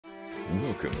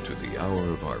Welcome to the Hour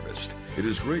of Harvest. It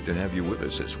is great to have you with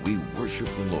us as we worship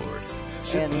the Lord.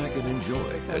 Sit back and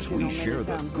enjoy as we share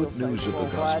the good news of the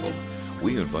gospel.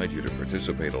 We invite you to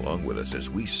participate along with us as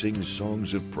we sing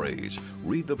songs of praise,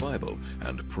 read the Bible,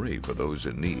 and pray for those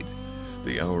in need.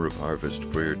 The Hour of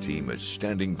Harvest prayer team is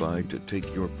standing by to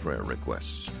take your prayer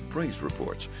requests, praise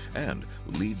reports, and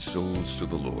lead souls to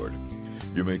the Lord.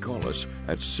 You may call us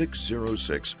at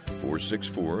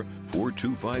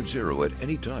 606-464-4250 at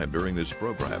any time during this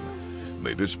program.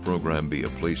 May this program be a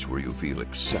place where you feel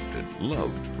accepted,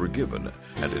 loved, forgiven,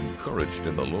 and encouraged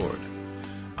in the Lord.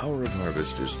 Hour of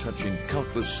Harvest is touching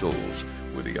countless souls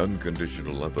with the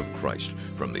unconditional love of Christ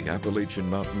from the Appalachian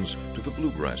Mountains to the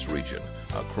Bluegrass region,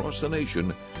 across the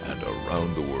nation, and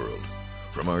around the world.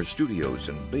 From our studios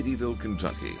in Beattyville,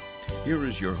 Kentucky, here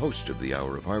is your host of the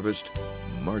Hour of Harvest,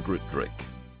 Margaret Drake.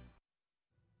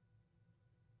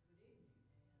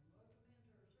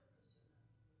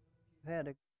 Had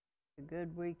a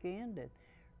good weekend and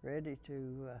ready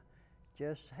to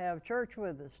just have church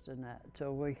with us tonight.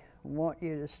 So we want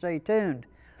you to stay tuned.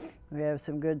 We have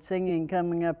some good singing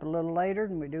coming up a little later,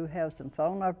 and we do have some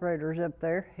phone operators up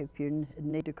there if you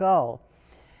need to call.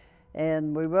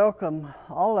 And we welcome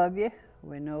all of you.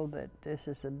 We know that this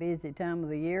is a busy time of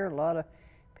the year. A lot of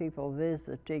people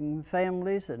visiting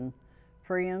families and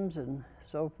friends and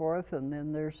so forth, and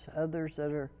then there's others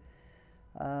that are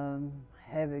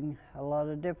having a lot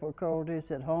of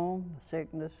difficulties at home,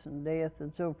 sickness and death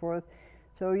and so forth.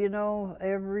 So, you know,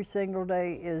 every single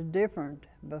day is different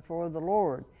before the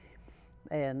Lord.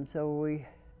 And so we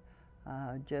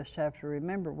just have to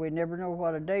remember, we never know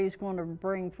what a day is going to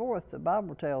bring forth, the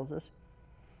Bible tells us.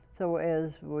 So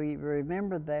as we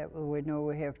remember that, we know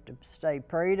we have to stay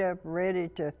prayed up, ready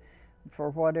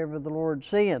for whatever the Lord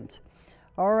sends.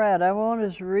 All right, I want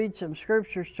us to read some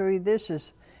scriptures to you. This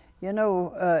is, you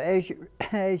know,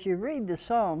 as you read the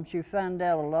Psalms, you find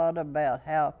out a lot about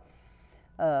how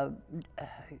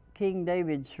King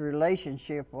David's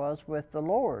relationship was with the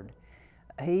Lord.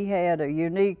 He had a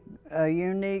unique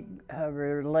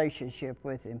relationship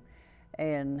with him,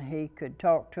 and he could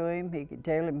talk to him. He could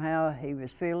tell him how he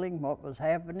was feeling, what was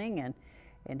happening,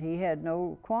 and he had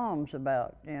no qualms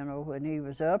about, you know, when he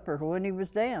was up or when he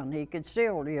was down. He could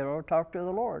still, you know, talk to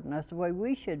the Lord, and that's the way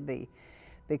we should be,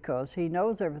 because he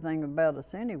knows everything about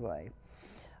us anyway.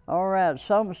 All right,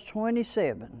 Psalms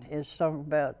 27 is talking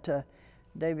about,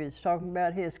 David's talking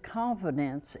about his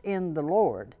confidence in the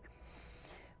Lord.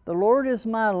 The Lord is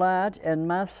my light and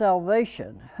my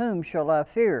salvation. Whom shall I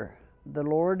fear? The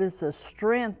Lord is the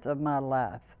strength of my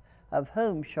life. Of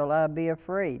whom shall I be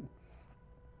afraid?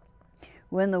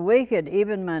 When the wicked,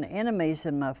 even mine enemies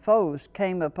and my foes,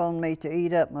 came upon me to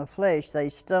eat up my flesh, they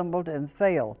stumbled and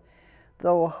fell.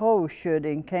 Though a host should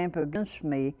encamp against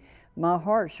me, my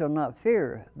heart shall not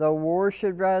fear. Though war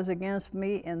should rise against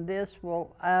me, in this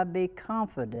will I be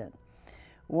confident.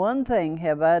 One thing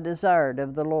have I desired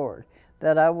of the Lord,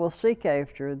 that I will seek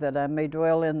after, that I may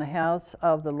dwell in the house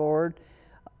of the Lord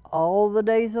all the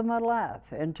days of my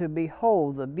life, and to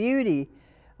behold the beauty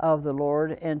of the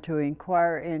Lord, and to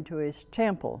inquire into his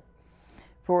temple.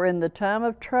 For in the time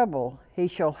of trouble he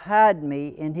shall hide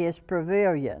me in his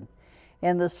pavilion.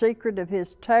 In the secret of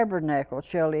his tabernacle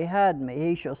shall he hide me.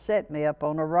 He shall set me up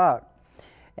on a rock.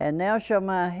 And now shall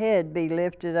my head be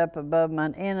lifted up above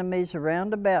mine enemies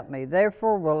round about me.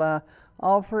 Therefore will I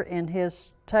offer in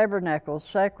his tabernacle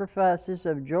sacrifices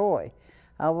of joy.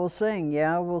 I will sing, yea,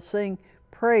 I will sing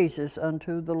praises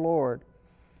unto the Lord.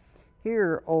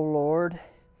 Hear, O Lord,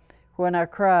 when I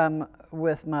cry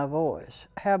with my voice.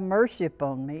 Have mercy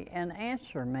upon me and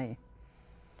answer me.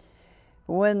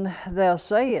 When thou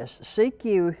sayest, seek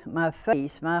you my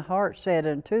face, my heart said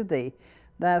unto thee,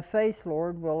 thy face,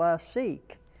 Lord, will I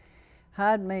seek.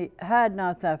 Hide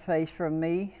not thy face from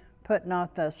me, put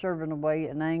not thy servant away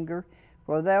in anger,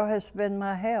 for thou hast been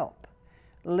my help.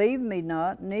 Leave me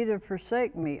not, neither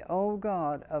forsake me, O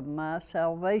God of my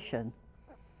salvation.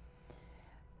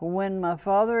 When my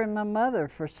father and my mother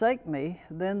forsake me,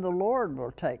 then the Lord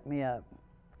will take me up.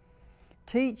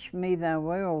 Teach me thy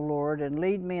way, O Lord, and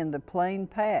lead me in the plain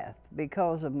path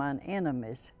because of mine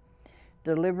enemies.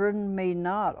 Deliver me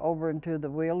not over into the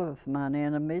will of mine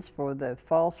enemies, for the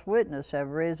false witness have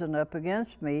risen up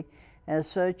against me, as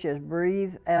such as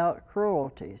breathe out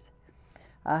cruelties.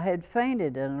 I had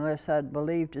fainted unless I'd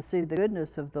believed to see the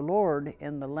goodness of the Lord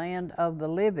in the land of the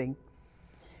living.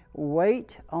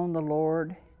 Wait on the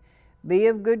Lord, be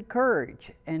of good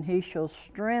courage, and he shall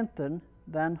strengthen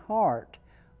thine heart.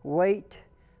 Wait,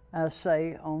 I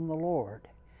say, on the Lord.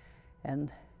 And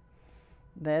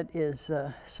that is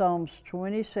Psalms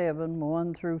 27,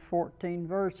 1 through 14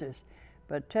 verses.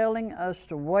 but telling us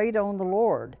to wait on the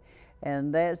Lord.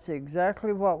 And that's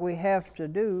exactly what we have to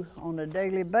do on a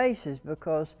daily basis,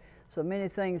 because so many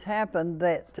things happen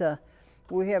that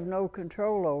we have no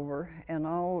control over, and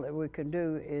all that we can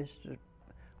do is to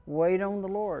wait on the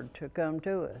Lord to come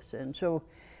to us. And so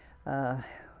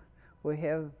we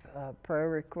have prayer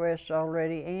requests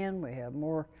already in. We have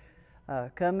more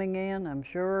coming in, I'm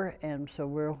sure, and so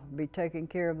we'll be taking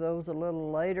care of those a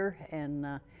little later.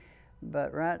 And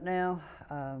but right now,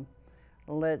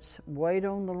 let's wait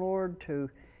on the Lord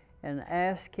and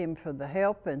ask Him for the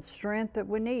help and strength that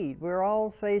we need. We're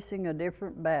all facing a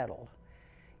different battle.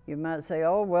 You might say,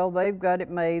 "Oh, well, they've got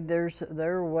it made.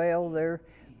 They're well.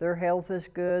 Their health is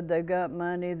good. They've got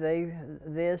money. They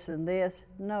this and this."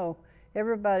 No,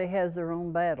 everybody has their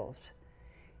own battles.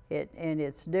 And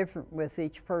it's different with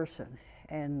each person.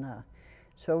 And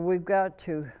so we've got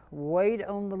to wait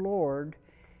on the Lord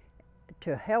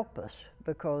to help us,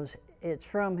 because it's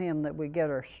from Him that we get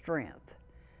our strength.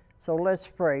 So let's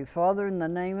pray. Father, in the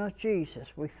name of Jesus,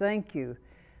 we thank You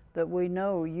that we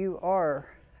know You are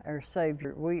our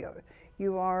Savior.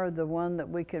 You are the one that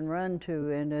we can run to,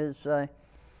 and as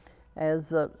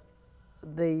the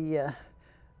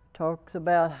talks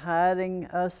about hiding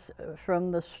us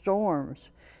from the storms.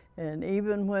 And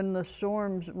even when the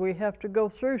storms, we have to go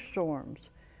through storms,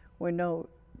 we know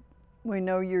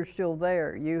You're still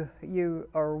there. You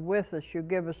are with us. You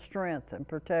give us strength and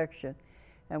protection.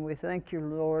 And we thank You,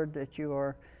 Lord, that You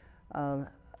are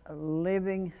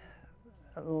living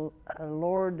a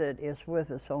Lord that is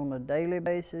with us on a daily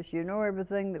basis. You know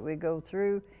everything that we go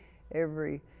through,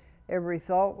 every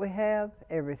thought we have,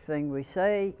 everything we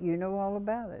say. You know all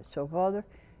about it. So, Father,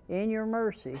 in Your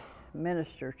mercy,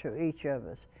 minister to each of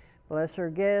us. Bless our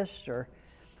guests, our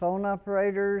phone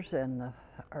operators, and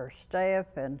our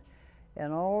staff, and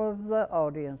all of the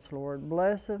audience, Lord.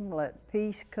 Bless them. Let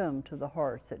peace come to the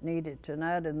hearts that need it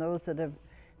tonight, and those that have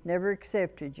never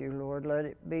accepted You, Lord. Let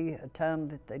it be a time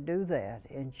that they do that.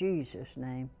 In Jesus'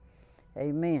 name,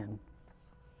 amen.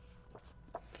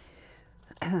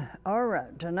 All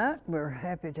right, tonight we're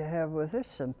happy to have with us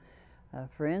some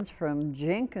friends from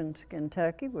Jenkins,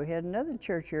 Kentucky. We had another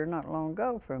church here not long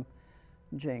ago from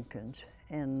Jenkins.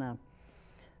 And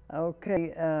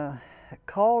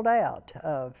Called Out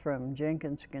from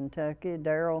Jenkins, Kentucky,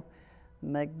 Daryl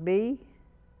McBee.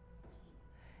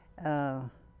 I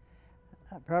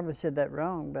probably said that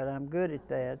wrong, but I'm good at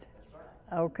that.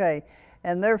 Okay,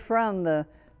 and they're from the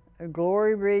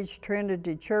Glory Ridge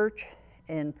Trinity Church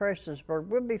in Prestonsburg.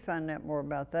 We'll be finding out more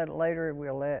about that later.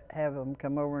 We'll have them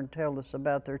come over and tell us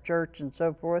about their church and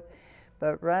so forth.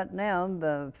 But right now,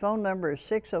 the phone number is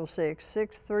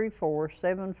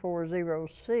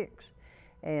 606-634-7406,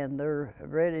 and they're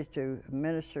ready to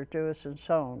minister to us in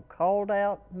song. Called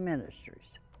Out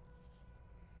Ministries.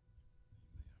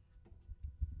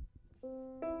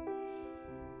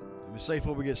 Let me say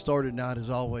before we get started tonight, as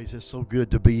always, it's so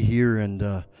good to be here, and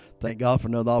thank God for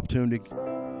another opportunity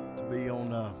to be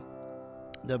on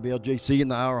WLJC in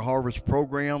the Hour Harvest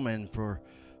program, and for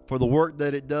the work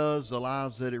that it does, the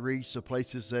lives that it reaches, the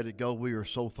places that it goes. We are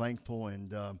so thankful,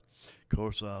 and of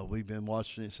course, we've been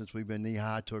watching it since we've been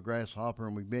knee-high to a grasshopper,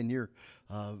 and we've been here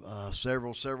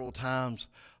several times,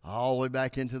 all the way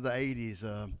back into the 80s.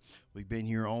 We've been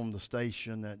here on the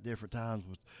station at different times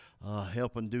with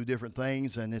helping do different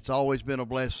things, and it's always been a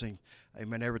blessing.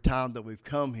 Amen. Every time that we've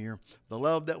come here, the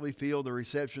love that we feel, the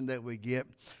reception that we get,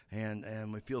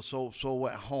 and we feel so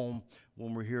at home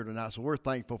when we're here tonight. So we're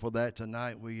thankful for that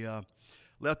tonight. We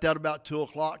left out about 2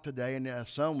 o'clock today, and the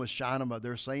sun was shining, but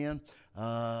they're saying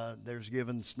there's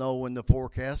given snow in the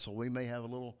forecast, so we may have a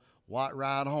little white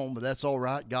ride home, but that's all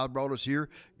right. God brought us here.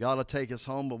 God will take us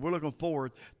home, but we're looking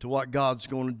forward to what God's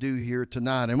going to do here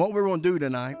tonight. And what we're going to do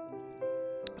tonight,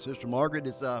 Sister Margaret,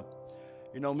 is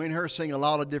me and her sing a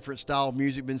lot of different style of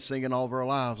music, been singing all of our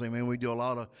lives. Amen. We do a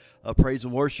lot of praise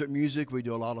and worship music. We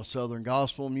do a lot of Southern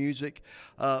gospel music.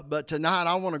 But tonight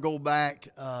I want to go back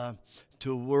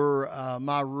to where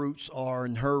my roots are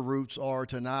and her roots are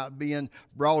tonight, being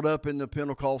brought up in the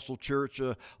Pentecostal church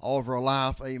all of our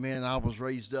life. Amen. I was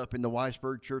raised up in the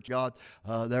Whitesburg Church of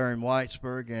God there in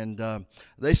Whitesburg, and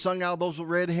they sung out those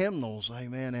red hymnals.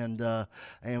 Amen.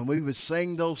 And we would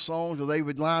sing those songs, or they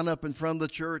would line up in front of the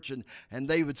church and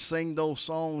they would sing those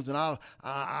songs. And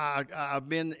I've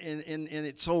been in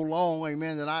it so long,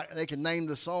 amen, that they can name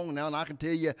the song now, and I can tell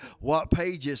you what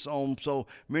page it's on. So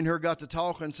me and her got to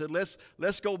talk and said, let's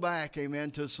let's go back,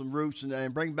 amen, to some roots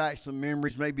and bring back some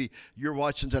memories. Maybe you're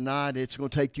watching tonight. It's going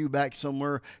to take you back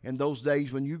somewhere in those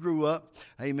days when you grew up,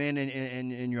 amen,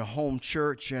 in your home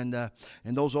church. And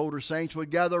those older saints would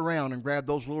gather around and grab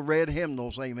those little red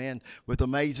hymnals, amen, with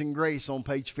Amazing Grace on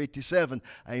page 57,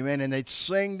 amen. And they'd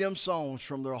sing them songs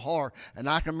from their heart. And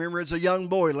I can remember as a young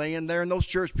boy laying there in those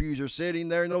church pews or sitting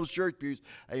there in those church pews,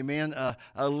 amen,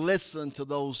 listen to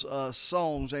those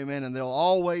songs, amen, and they'll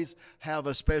always have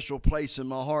a special place in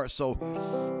my heart. So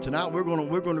tonight we're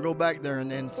going to go back there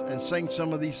and sing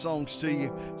some of these songs to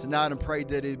you tonight and pray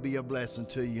that it be a blessing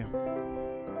to you.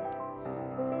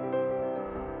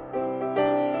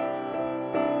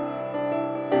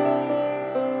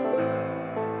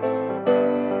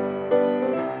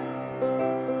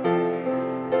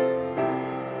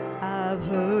 I've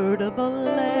heard of a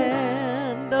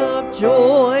land of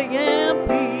joy and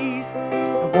peace,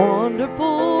 a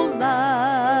wonderful life,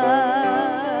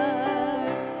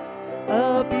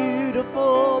 a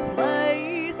beautiful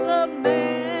place, a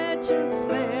mansion's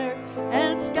fair,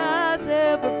 and skies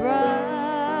ever bright,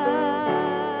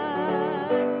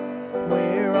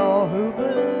 where all who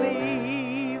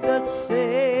believe the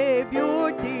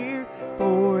Savior dear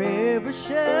forever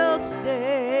shall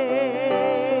stay.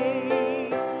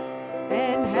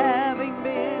 And having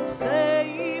been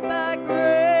saved by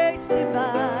grace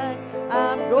divine,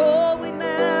 I'm going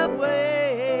that way.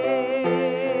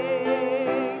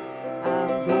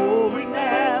 I'm going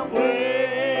that way.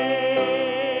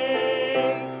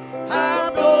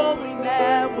 I'm going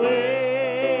that way.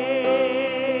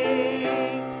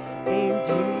 In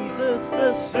Jesus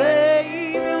the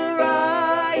Savior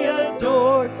I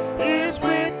adore is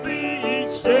with me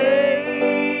each day.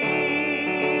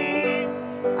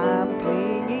 I'm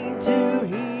clinging to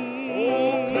Him,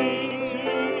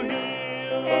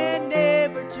 and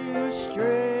never to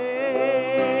stray.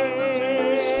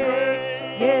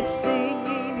 Yes,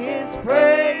 singing His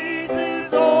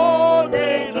praises all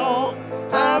day long.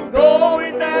 I'm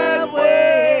going that way.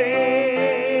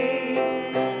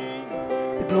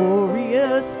 The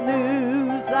glorious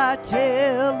news I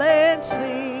tell and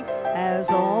sing as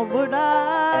onward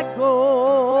I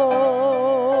go,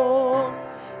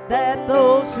 that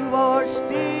those who are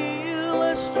still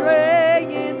astray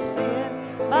in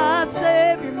sin, my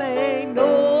Savior may know.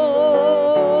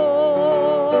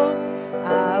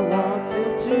 I want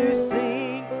them to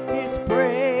sing His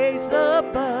praise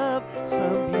above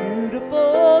some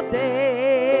beautiful day.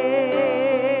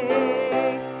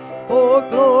 For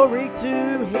glory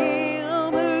to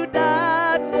Him who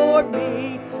died for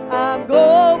me, I'm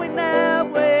going that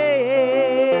way.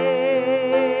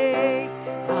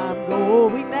 I'm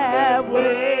going that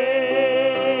way.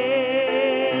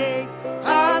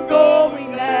 I'm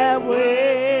going that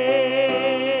way.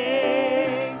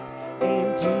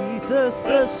 In Jesus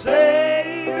the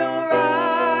Savior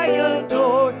I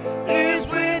adore is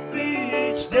with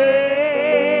me each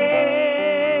day.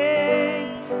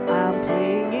 I'm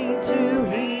clinging to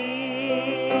Him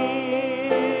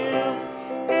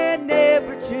and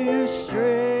never to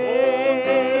stray.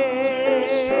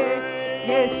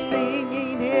 Yes,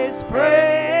 singing His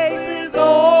praises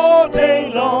all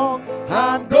day long.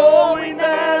 I'm going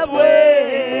that way.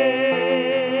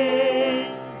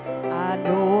 I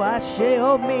know I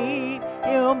shall meet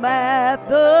Him at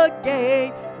the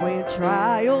gate when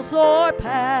trials are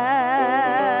past.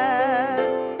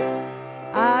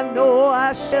 I know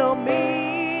I shall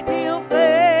meet Him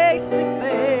face to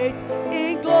face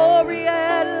in glory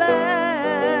at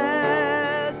last.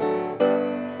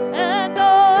 And oh,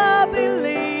 I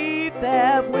believe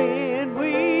that when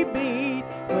we meet,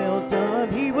 well done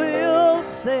He will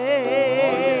say.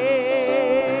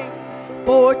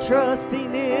 For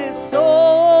trusting His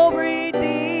soul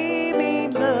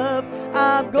redeeming love,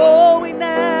 I'm going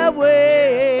that way.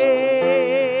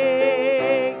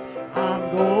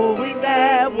 I'm going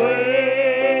that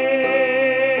way.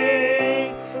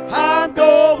 I'm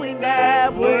going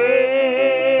that way.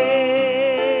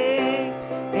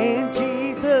 And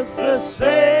Jesus the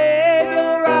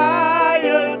Savior I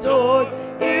adore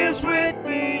is with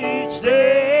me each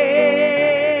day.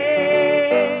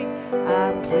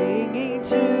 I'm clinging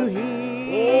to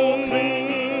Him,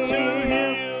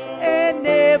 and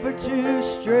never to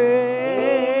stray.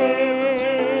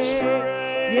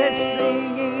 Yes,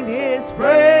 singing His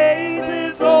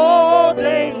praises all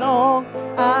day long.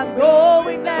 I'm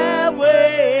going that way.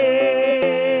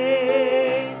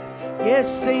 Yes,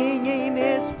 singing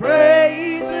His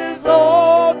praises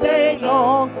all day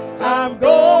long. I'm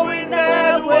going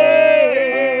that way.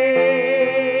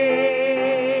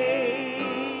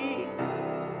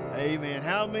 Amen.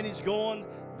 How many's going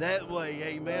that way.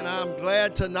 Amen. I'm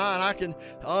glad tonight I can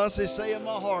honestly say in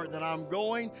my heart that I'm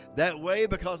going that way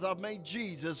because I've made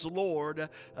Jesus Lord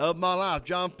of my life.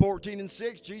 John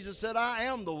 14:6, Jesus said, I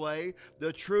am the way,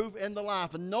 the truth, and the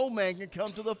life, and no man can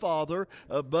come to the Father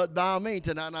but by me.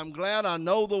 Tonight I'm glad I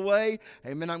know the way.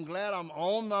 Amen. I'm glad I'm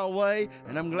on my way,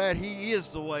 and I'm glad He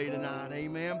is the way tonight.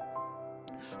 Amen.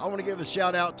 I want to give a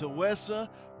shout out to Wessa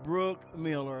Brooke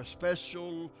Miller, a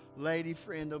special lady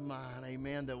friend of mine,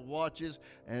 amen, that watches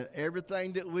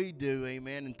everything that we do,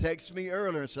 amen, and texted me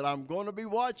earlier and said, I'm going to be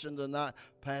watching tonight,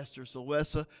 Pastor. So,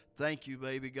 Wessa, thank you,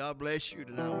 baby. God bless you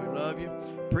tonight. We love you.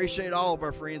 Appreciate all of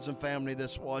our friends and family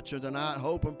that's watching tonight.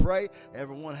 Hope and pray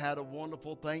everyone had a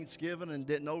wonderful Thanksgiving and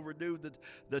didn't overdo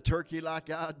the turkey like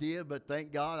I did, but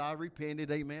thank God I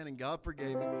repented, amen, and God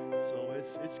forgave me. So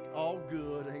it's all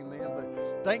good, amen.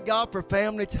 But thank God for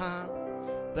family time.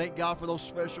 Thank God for those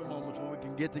special moments when we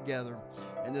can get together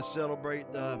and just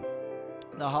celebrate the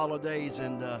holidays.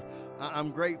 And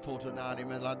I'm grateful tonight,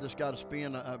 amen. I just got to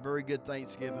spend a very good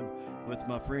Thanksgiving with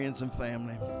my friends and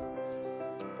family.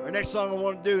 Our next song I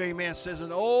want to do, amen, says,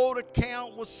 an old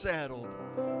account was settled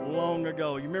long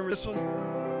ago. You remember this one?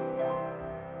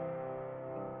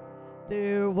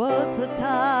 There was a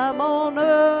time on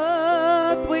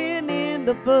earth when in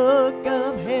the book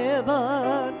of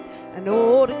heaven an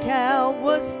old account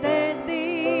was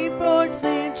standing for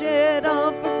sins yet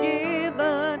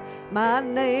unforgiven. My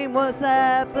name was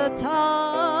at the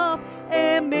top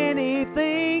and many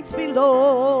things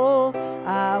below.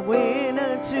 I went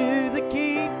unto the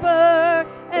keeper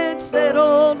and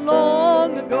settled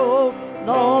long ago,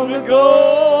 long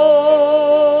ago,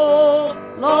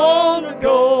 long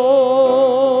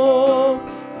ago.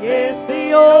 Yes,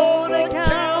 the old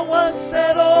account was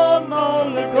settled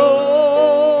long ago.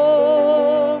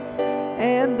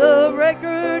 And the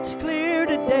record's clear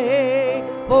today,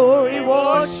 for He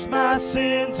washed my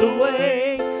sins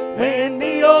away. When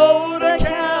the old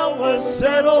account was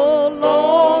settled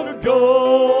long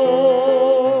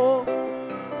ago.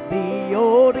 The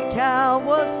old account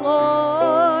was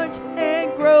large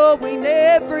and growing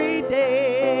every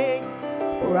day,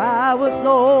 for I was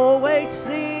always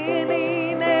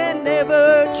sinning and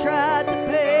never tried to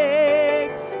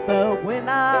pay. But when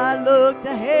I looked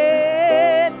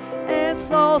ahead and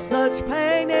saw such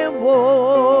pain and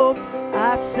woe,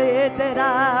 I said that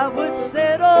I would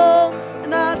settle,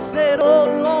 and I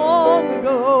settled long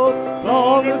ago,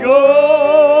 long ago,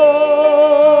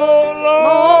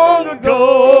 long ago.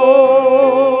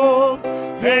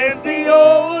 Yes, the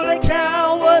old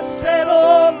account was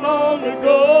settled long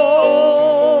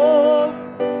ago,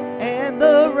 and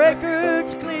the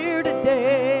record's clear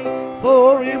today,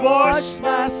 for He washed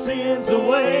my sins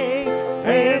away.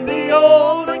 And the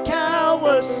old account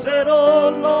was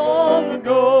settled long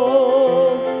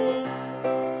ago.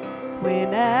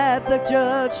 When at the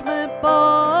judgment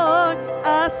bar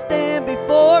I stand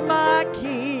before my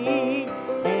King,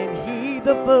 and He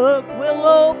the book will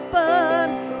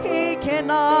open, He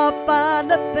cannot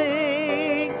find a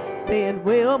thing. Then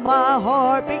will my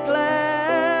heart be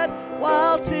glad,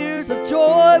 while tears of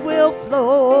joy will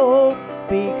flow,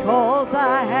 because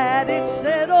I had it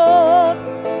settled,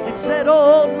 and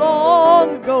settled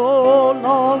long ago,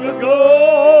 long ago,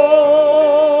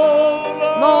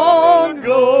 long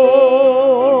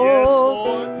ago. Yes,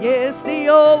 Lord. Yes, the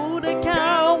old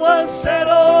account was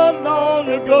settled long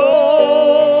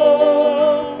ago,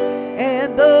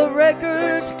 and the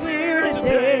record's clear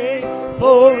today,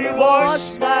 for He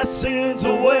washed my sins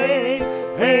away.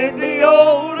 And the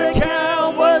old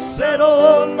account was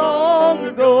settled long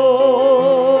ago.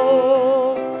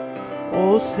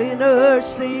 Oh, sinners,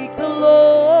 seek the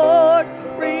Lord,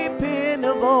 repent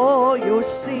of all your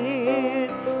sin,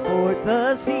 for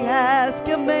thus He has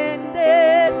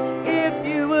commanded, if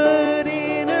you would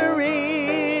enter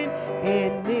in.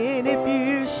 And then if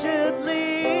you should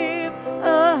live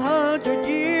 100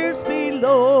 years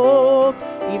below,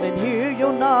 even here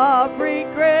you'll not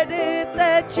regret it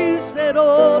that you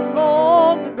settled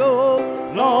long ago,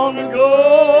 long ago,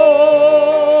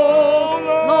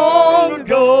 long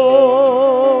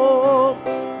ago.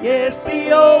 Yes,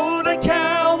 the old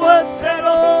account was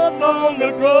settled long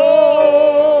ago,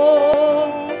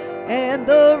 and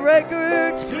the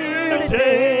record's clear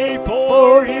today,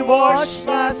 for He washed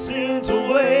my sins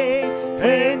away.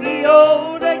 And the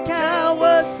old account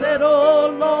was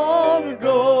settled long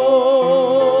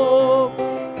ago,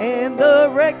 and the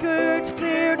record's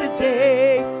clear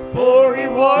today, for He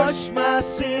washed my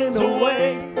sins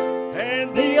away.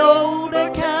 And the old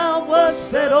account was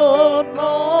settled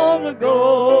long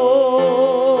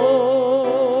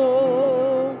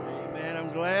ago. Amen.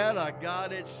 I'm glad I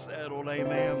got it settled.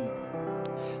 Amen.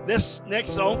 This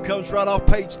next song comes right off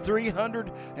page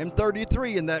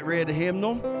 333 in that red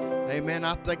hymnal. Amen.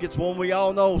 I think it's one we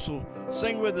all know, so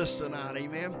sing with us tonight.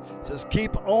 Amen. It says,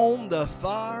 keep on the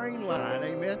firing line.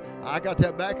 Amen. I got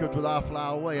that backwards with I'll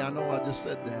Fly Away. I know I just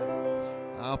said that.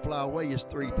 I'll Fly Away is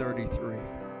 333.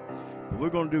 But we're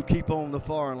going to do Keep on the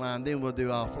Firing Line, then we'll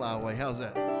do I'll Fly Away. How's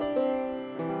that?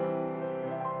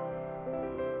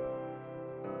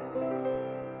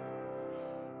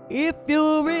 If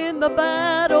you're in the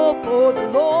battle for the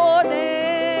Lord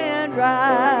and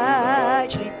right,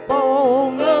 keep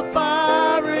on the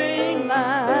firing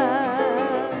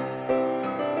line.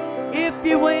 If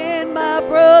you win, my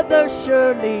brother,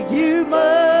 surely you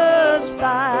must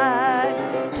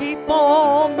fight. Keep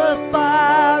on the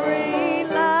firing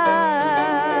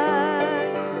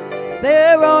line.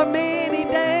 There are many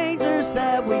dangers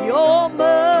that we all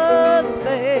must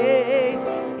face.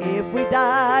 If we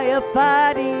die of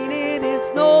fighting, it is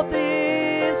no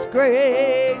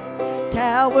disgrace.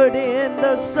 Coward in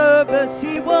the service,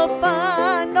 he will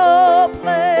find no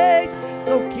place.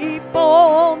 So keep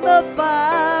on the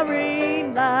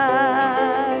firing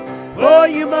line. Oh,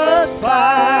 you must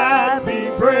fight, be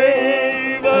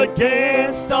brave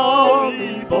against all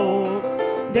evil.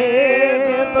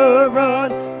 Never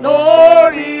run,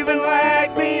 nor even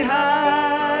lag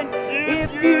behind.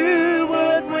 If you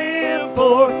would win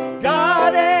for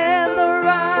God and the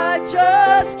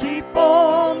righteous, keep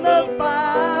on the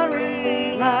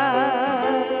firing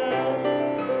line.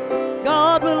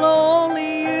 God will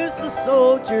only use the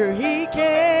soldier he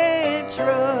can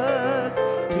trust.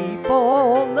 Keep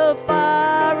on the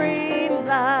firing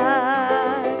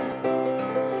line.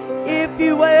 If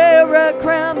you wear a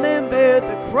crown, then bear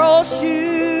the cross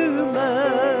you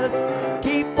must.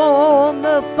 Keep on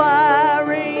the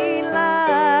firing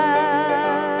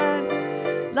line.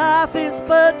 Life is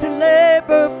but to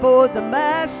labor for the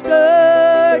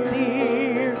master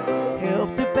dear.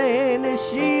 Help to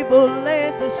banish evil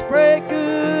and to spread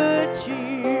good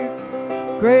cheer.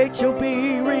 Great shall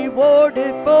be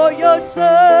rewarded for your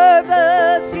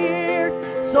service here.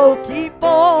 So keep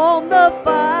on the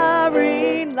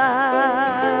firing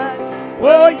line.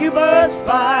 Well, you must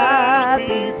fight,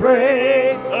 be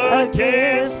brave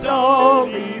against all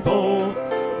evil.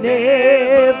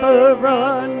 Never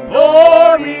run,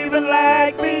 nor even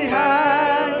lag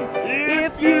behind.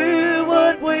 If you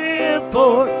would win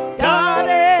for God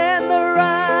and the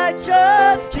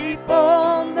righteous, keep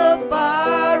on the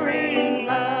firing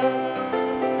line.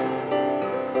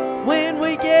 When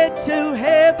we get to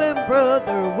heaven,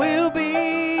 brother, we'll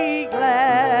be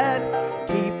glad.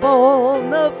 Keep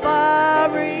on the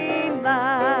firing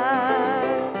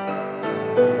line.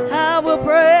 I will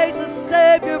praise the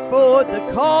Savior for the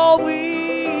call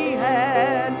we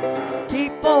had.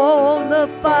 Keep on the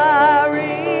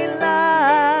firing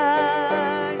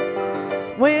line.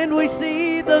 When we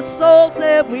see the souls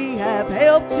that we have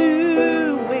helped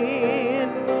to win,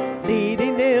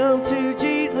 leading them to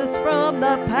Jesus from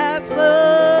the paths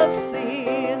of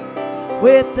sin,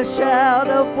 with the shout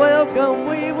of welcome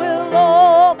we will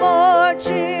all march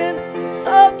in.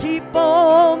 So keep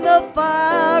on the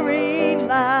firing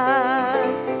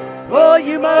line. Oh,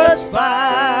 you must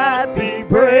fight, be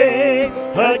brave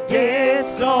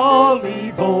against all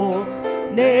evil.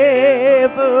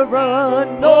 Never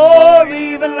run, nor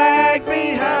even lag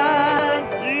behind.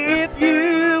 If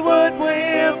you would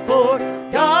win for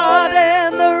God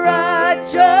and the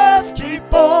righteous,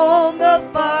 keep on the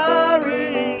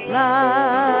firing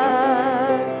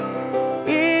line.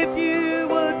 If you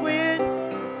would win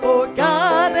for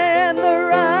God and the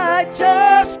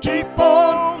righteous, keep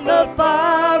on the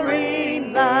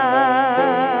firing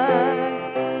line.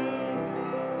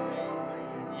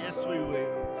 Yes, we will.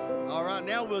 All right,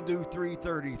 now we'll do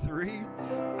 333.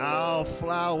 I'll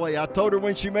Fly Away. I told her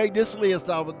when she made this list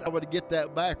I would get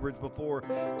that backwards before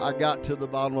I got to the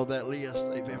bottom of that list.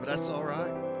 Amen. But that's all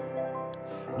right.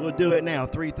 We'll do it now.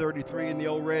 333 in the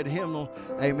old red hymnal.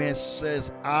 Amen.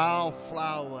 Says, I'll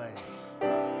fly away.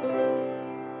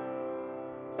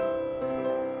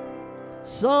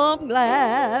 Some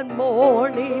glad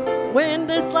morning when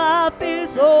this life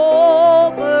is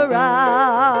over,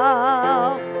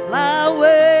 I'll fly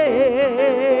away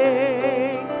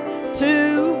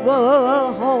to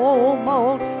a home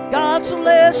on God's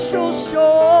celestial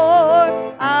shore.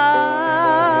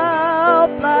 I'll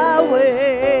fly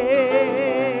away.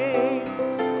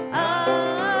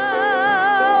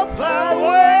 I'll fly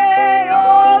away,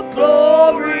 oh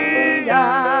glory,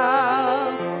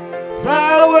 I'll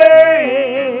fly away.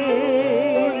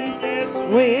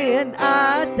 When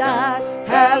I die,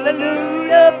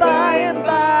 hallelujah, by and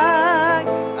by,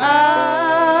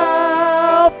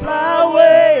 I'll fly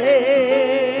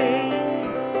away.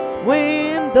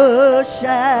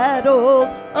 shadows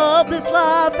of this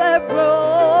life have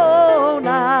grown.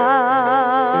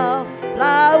 I'll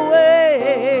fly away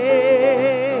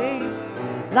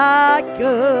like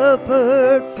a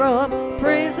bird from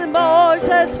prison bars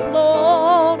has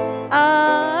flown.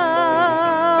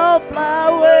 I'll fly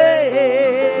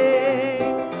away.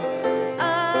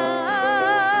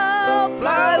 I'll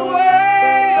fly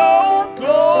away, oh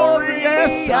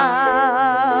glorious.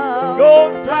 I'll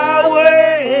fly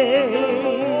away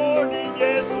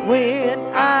when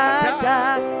I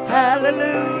die.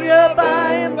 Hallelujah,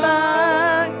 by and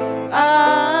by.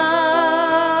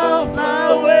 I'll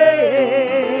fly away.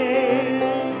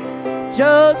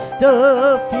 Just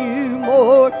a few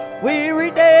more weary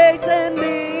days and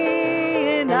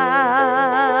then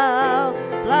I'll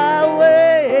fly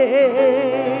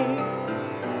away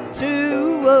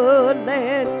to a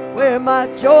land where my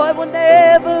joy will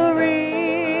never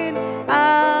end.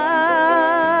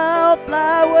 I'll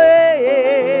fly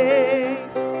away.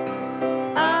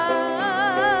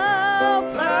 I'll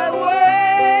fly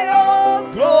away, oh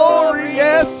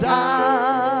glorious.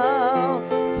 I'll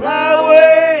fly away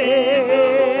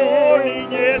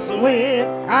when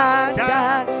I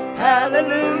die.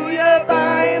 Hallelujah,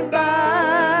 by and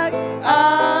by.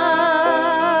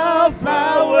 I'll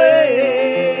fly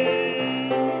away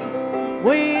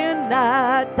when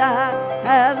I die.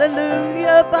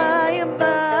 Hallelujah, by and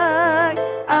by.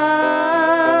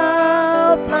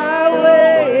 I'll fly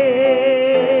away.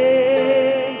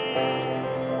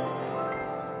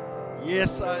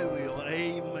 Yes, I will.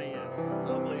 Amen.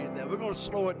 I believe that. We're going to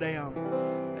slow it down.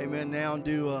 Amen. Now and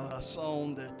do a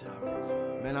song that,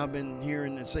 man, I've been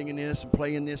hearing and singing this and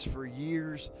playing this for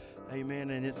years.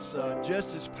 Amen. And it's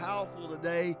just as powerful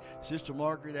today, Sister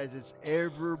Margaret, as it's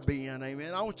ever been.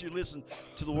 Amen. I want you to listen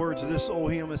to the words of this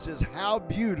old hymn. It says, how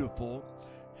beautiful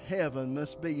heaven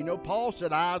must be. You know, Paul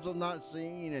said, eyes have not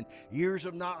seen and ears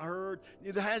have not heard.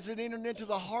 Neither has it entered into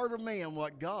the heart of man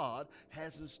what God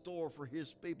has in store for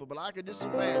his people. But I could just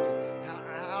imagine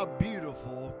how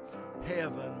beautiful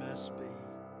heaven must be.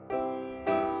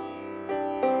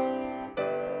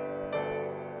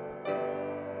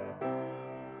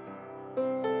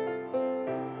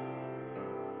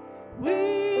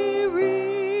 We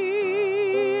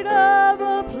read of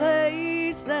a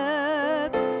place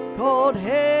that's called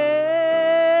heaven.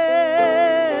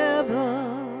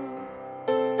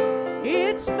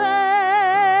 It's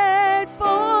made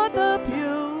for the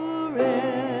pure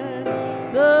and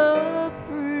the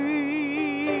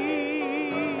free.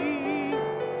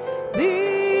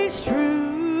 These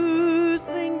truths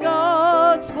in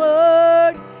God's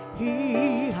word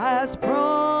He has promised.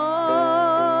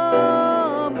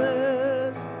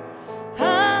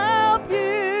 How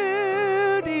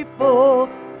beautiful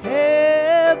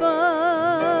heaven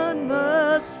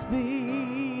must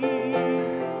be.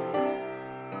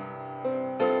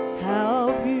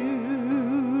 How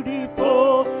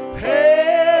beautiful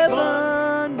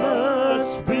heaven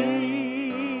must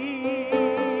be.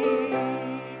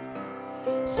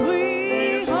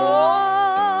 Sweet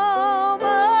home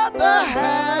of the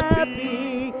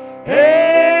happy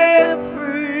and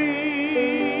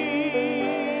free.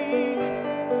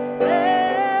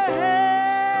 Fair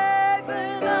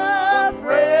haven of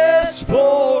rest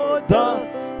for the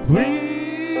weary.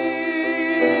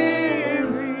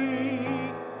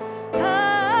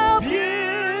 How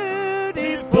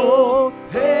beautiful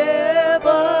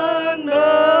heaven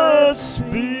must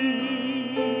be.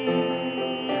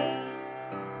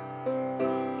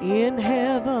 In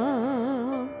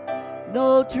heaven,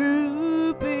 no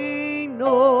drooping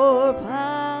nor pining,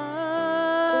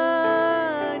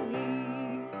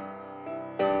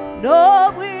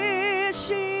 no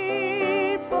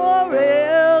wishing for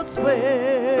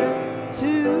elsewhere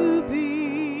to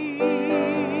be.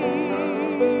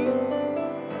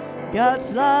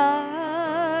 God's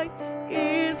light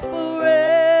is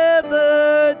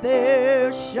forever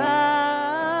there shining.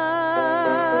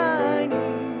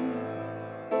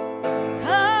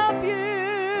 How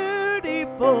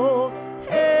beautiful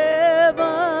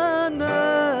heaven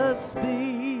must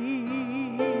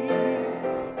be.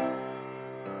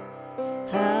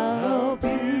 How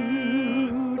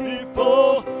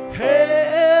beautiful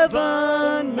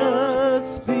heaven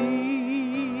must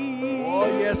be. Oh,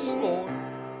 yes, Lord.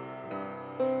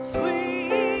 Sweet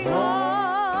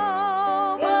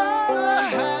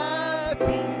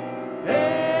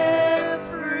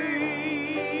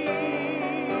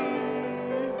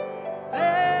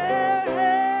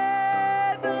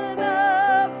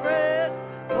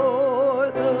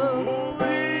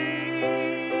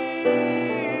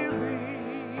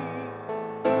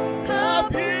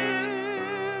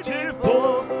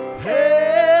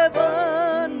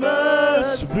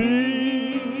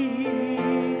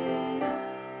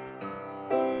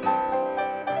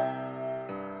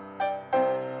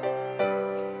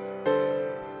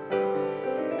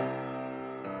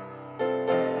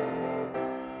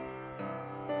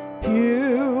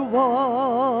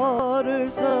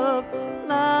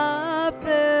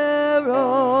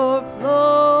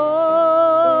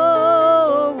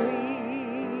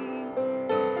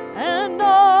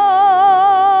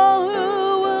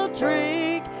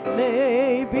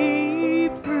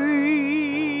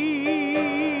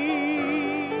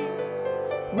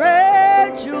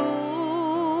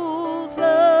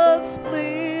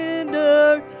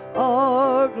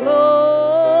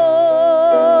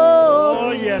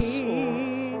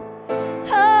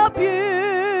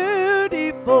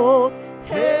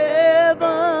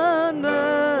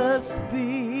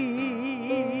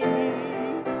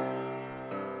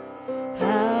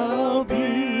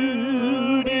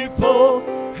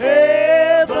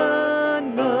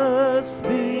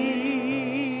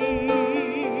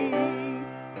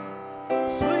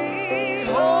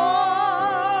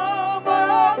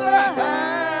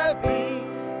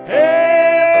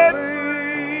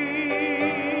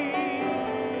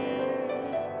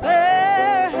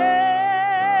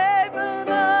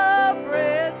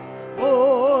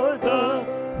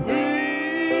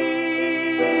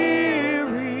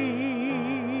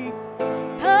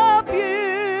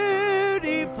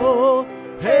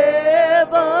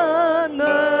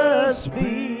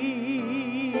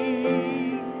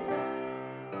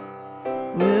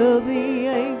will the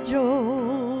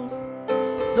angels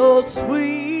so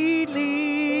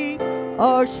sweetly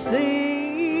are singing.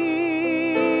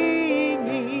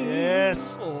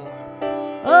 Yes, Lord.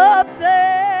 Up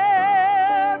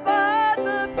there by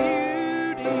the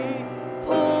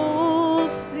beautiful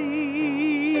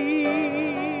sea,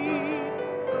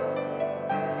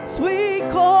 sweet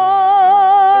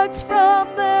chords from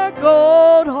their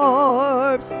gold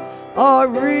harps are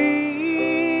ringing.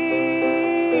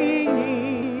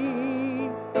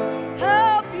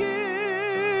 How beautiful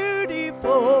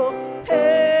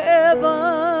heaven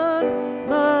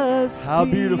must be. How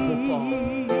beautiful,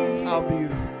 Father. How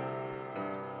beautiful.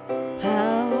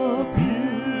 How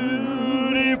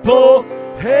beautiful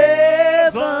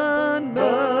heaven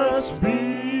must be.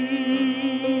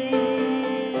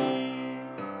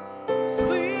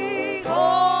 Sweet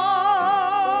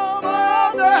home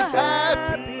of the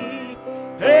happy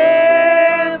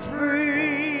and free.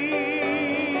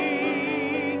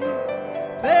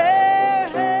 Fair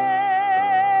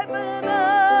heaven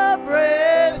of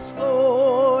rest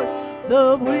for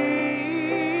the weary.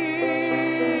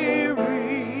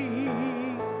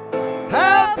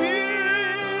 How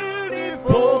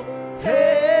beautiful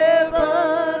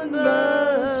heaven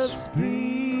must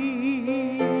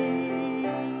be.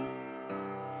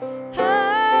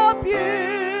 How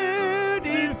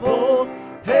beautiful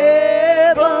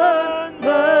heaven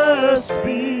must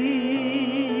be.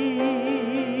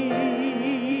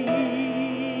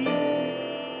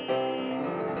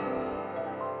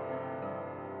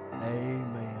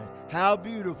 Amen. How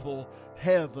beautiful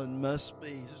heaven must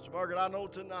be. Sister Margaret, I know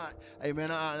tonight,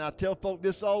 amen, I tell folk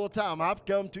this all the time, I've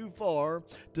come too far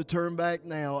to turn back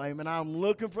now. Amen. I'm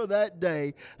looking for that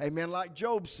day. Amen. Like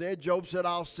Job said,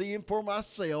 I'll see him for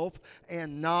myself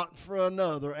and not for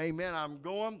another. Amen. I'm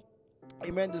going,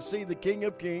 amen, to see the King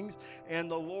of Kings and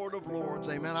the Lord of Lords.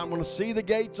 Amen. I'm going to see the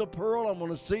gates of pearl. I'm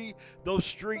going to see those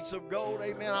streets of gold.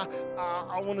 Amen.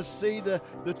 I want to see the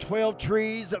 12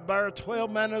 trees that bear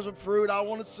 12 manners of fruit. I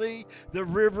want to see the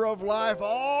river of life.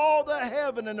 All the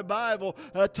heaven in the Bible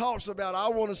talks about. I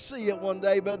want to see it one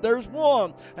day. But there's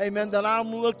one, amen, that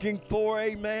I'm looking for,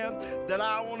 amen, that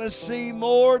I want to see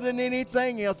more than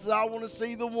anything else. I want to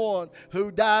see the one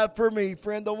who died for me,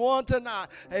 friend. The one tonight,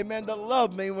 amen, that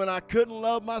loved me when I couldn't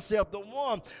love myself. The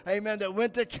one, amen, that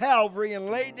went to Calvary and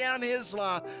laid down his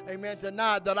life, amen,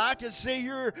 tonight, that I can see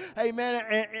here, amen,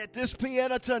 at this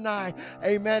piano tonight,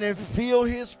 amen, and feel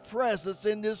his presence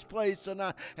in this place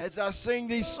tonight as I sing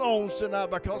these songs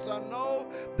tonight, because I know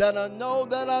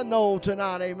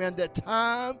tonight, amen, that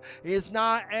time is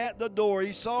not at the door.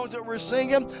 These songs that we're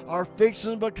singing are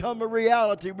fixing to become a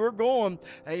reality. We're going,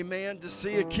 amen, to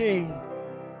see a king.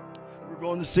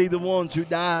 Going to see the ones who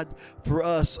died for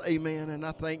us, amen. And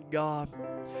I thank God,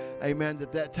 amen,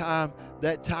 that time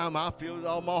I feel it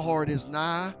all my heart is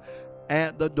nigh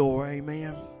at the door,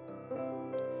 amen.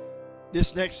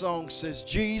 This next song says,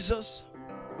 Jesus,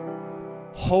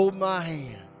 hold my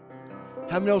hand.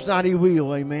 How many knows not he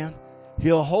will, amen?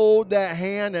 He'll hold that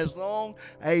hand as long,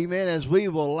 amen, as we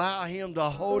will allow him to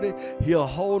hold it. He'll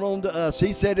hold on to us.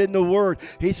 He said in the word,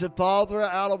 he said, Father,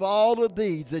 out of all of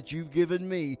these that you've given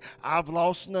me, I've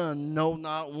lost none, no,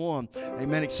 not one.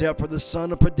 Amen, except for the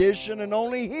son of perdition, and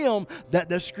only him that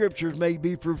the scriptures may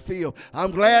be fulfilled. I'm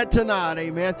glad tonight,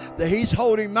 amen, that he's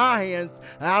holding my hand.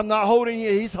 I'm not holding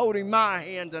you, he's holding my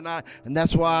hand tonight. And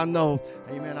that's why I know,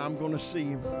 amen, I'm going to see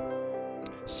him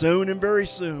soon and very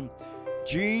soon.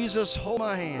 Jesus, hold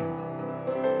my hand.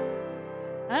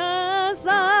 As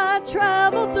I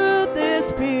travel through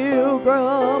this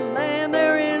pilgrim land,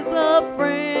 there is a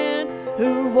friend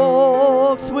who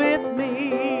walks with me,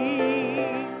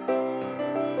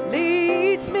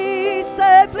 leads me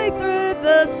safely through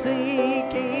the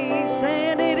sinking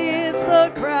sand. It is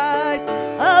the Christ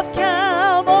of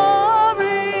Calvary.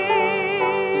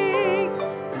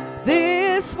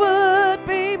 This would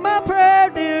be my prayer,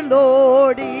 dear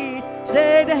Lord,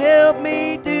 day to help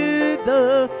me do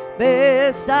the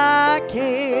best I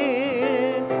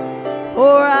can.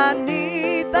 For I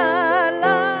need thy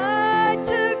light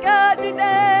to guide me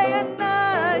day and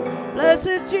night.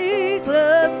 Blessed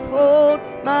Jesus, hold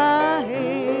my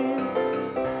hand.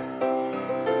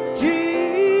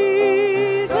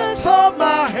 Jesus, hold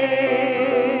my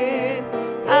hand.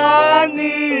 I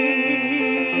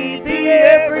need thee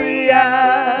every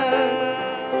hour.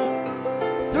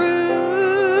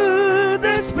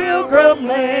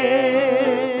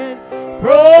 Land,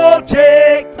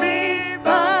 protect me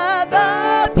by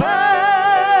thy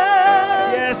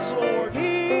power. Yes, Lord.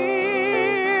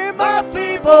 Hear my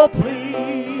feeble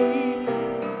plea.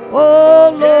 Oh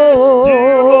Lord, yes,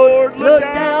 dear Lord, look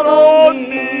down on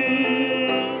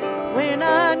me. When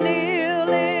I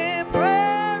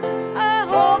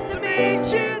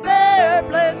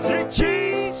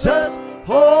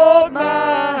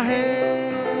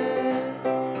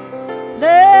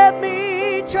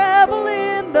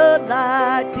in the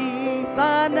light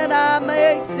divine, that I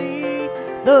may see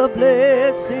the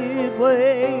blessed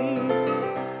way.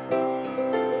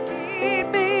 Keep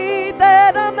me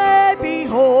that I may be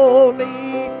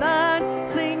wholly thine,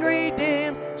 sing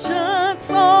redemption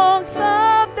songs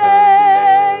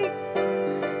someday.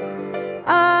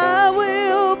 I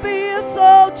will be a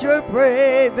soldier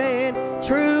brave and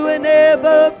true, and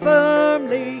ever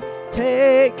firmly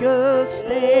take a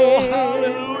stand.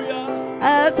 Hallelujah.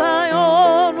 As I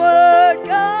onward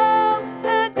go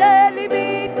and daily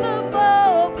meet the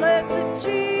foe, blessed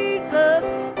Jesus,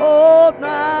 hold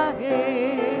my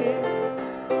hand.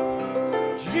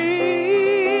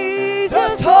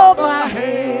 Jesus, hold my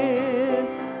hand.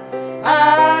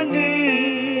 I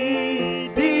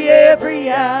need thee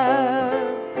every hour.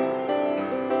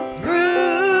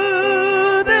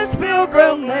 Through this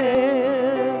pilgrim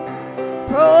land,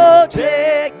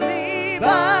 protect me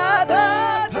by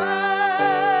thy power.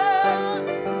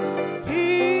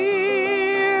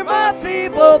 Hear my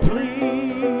feeble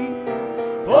plea.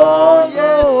 Oh,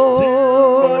 yes,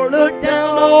 Lord, look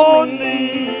down on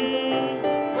me.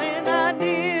 When I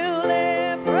kneel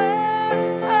in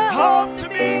prayer, I hope to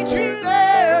meet you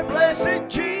there. Blessed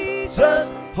Jesus,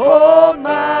 hold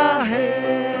my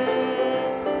hand.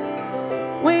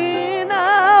 When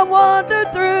I wander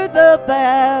through the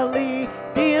valley,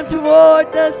 dim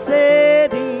toward the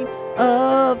setting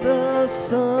of the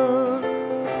sun,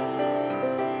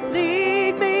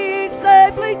 lead me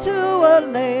safely to a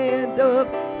land of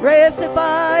rest, if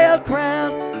I a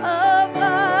crown of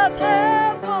life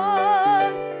have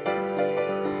won.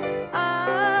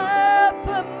 I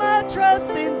put my trust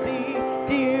in thee,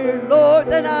 dear Lord,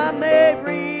 that I may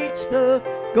reach the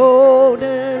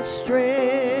golden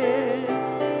strand.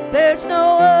 There's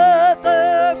no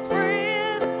other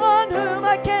friend on whom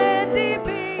I can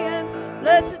depend.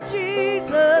 Blessed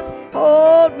Jesus,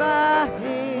 hold my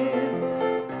hand.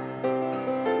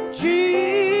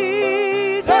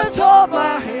 Jesus, hold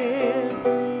my hand.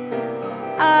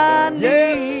 I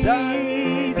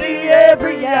need thee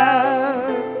every hour.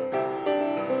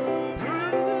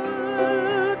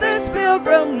 Through this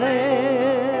pilgrim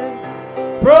land,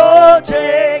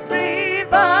 protect me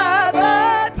by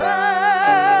thy power.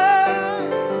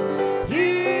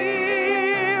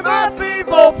 Hear my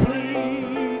feeble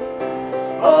plea.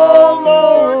 Oh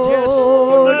Lord, yes,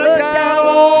 Lord, look down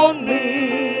on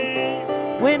me.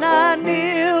 When I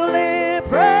kneel in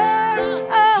prayer,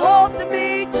 I hope to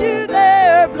meet you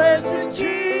there. Blessed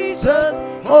Jesus,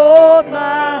 hold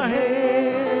my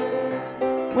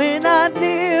hand. When I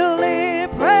kneel in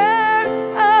prayer,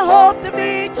 I hope to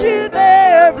meet you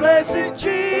there. Blessed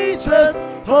Jesus,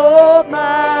 hold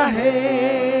my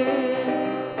hand.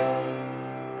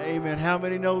 Amen. How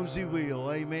many knows he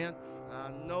will? Amen. I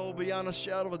know beyond a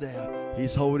shadow of a doubt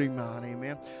he's holding mine.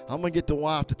 Amen. I'm going to get the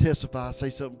wife to testify, say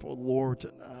something for the Lord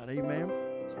tonight. Amen.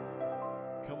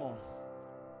 Come on.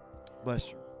 Bless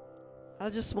you. I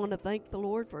just want to thank the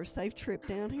Lord for a safe trip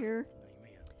down here.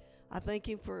 Amen. I thank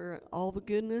him for all the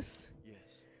goodness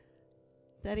Yes.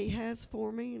 that he has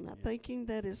for me, and I thank him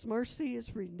that his mercy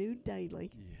is renewed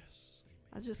daily. Yes.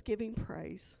 I just give him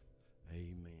praise.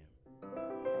 Amen.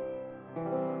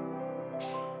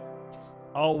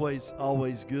 Always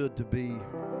good to be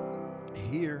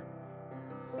here.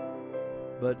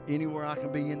 But anywhere I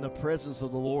can be in the presence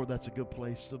of the Lord, that's a good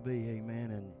place to be.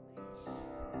 Amen. And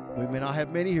we may not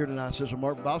have many here tonight, Sister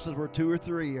Mark. The Bible says where 2 or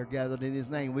 3 are gathered in his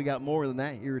name. We got more than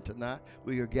that here tonight.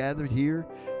 We are gathered here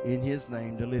in his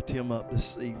name to lift him up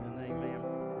this evening. Amen.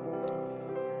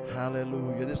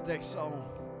 Hallelujah. This next song,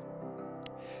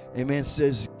 amen,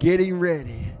 says, getting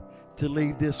ready to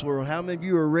leave this world. How many of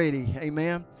you are ready?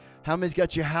 Amen. How many's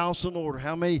got your house in order?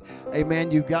 How many, amen,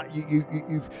 you've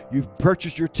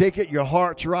purchased your ticket, your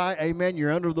heart's right, amen,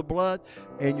 you're under the blood,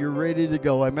 and you're ready to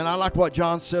go, amen. I like what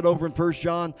John said over in 1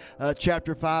 John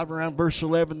chapter 5, around verse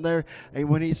 11 there, and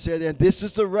when he said, and this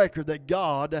is the record that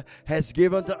God has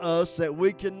given to us, that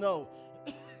we can know,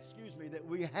 that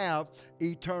we have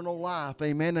eternal life.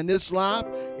 Amen. And this life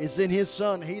is in his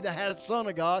Son. He that has the Son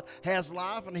of God has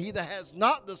life, and he that has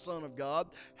not the Son of God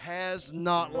has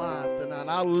not life tonight.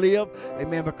 I live,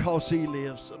 amen, because he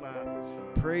lives tonight.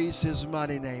 Praise his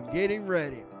mighty name. Getting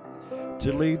ready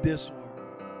to leave this world.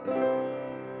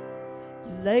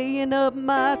 Laying up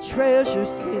my treasures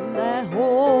in that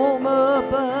home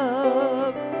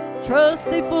above,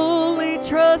 fully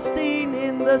trusting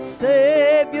in the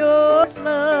Savior's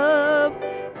love,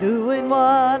 doing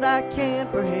what I can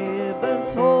for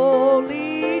heaven's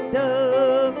holy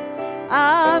dove.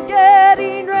 I'm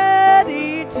getting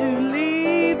ready to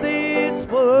leave this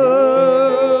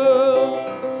world,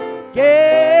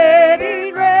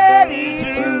 getting ready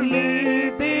to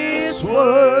leave this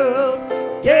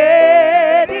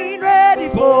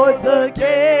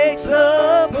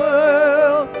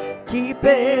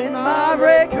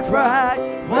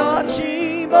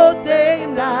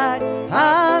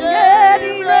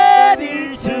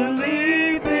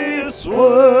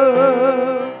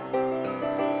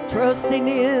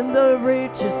living in the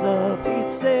riches of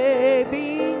His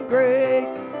saving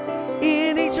grace.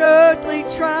 In each earthly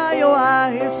trial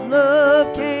I His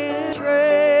love can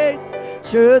trace.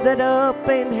 Sure that up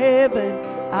in heaven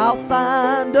I'll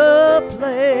find a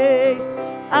place.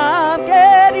 I'm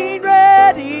getting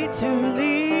ready to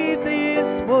leave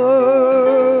this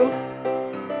world.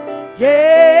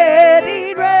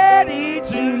 Getting ready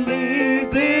to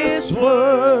leave this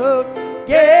world.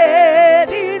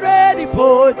 Getting ready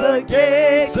for the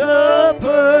gates of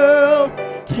pearl.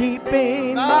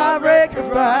 Keeping my record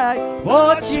bright,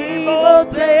 watching both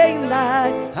day and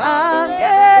night. I'm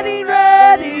getting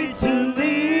ready to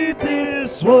leave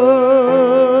this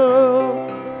world.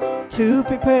 To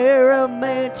prepare a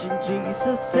mansion,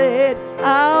 Jesus said,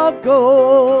 I'll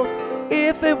go.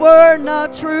 If it were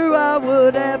not true, I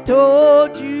would have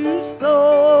told you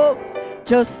so.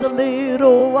 Just a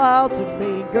little while to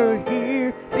linger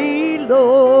here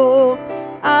below.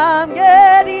 I'm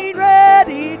getting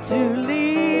ready to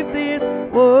leave this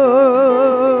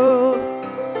world.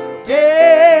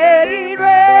 Getting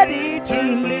ready to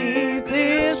leave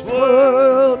this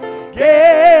world.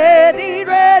 Getting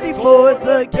ready for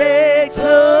the gates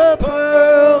of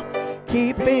pearl.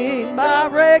 Keeping my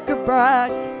record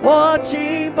bright,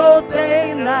 watching both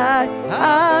day and night.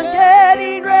 I'm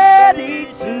getting ready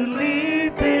to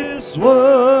leave this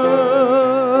world.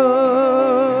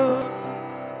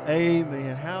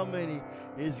 Amen. How many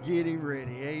is getting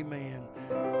ready? Amen.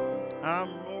 I'm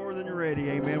more than ready.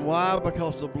 Amen. Why?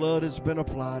 Because the blood has been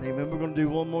applied. Amen. We're going to do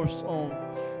one more song.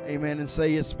 Amen. And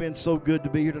say it's been so good to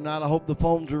be here tonight. I hope the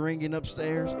phones are ringing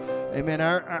upstairs. Amen.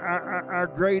 Our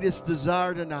greatest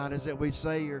desire tonight is that we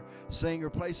say or sing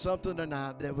or play something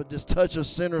tonight that would just touch a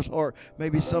sinner's heart.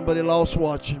 Maybe somebody lost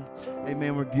watching.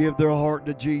 Amen. We'll give their heart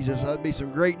to Jesus. That'd be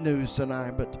some great news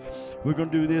tonight. But we're going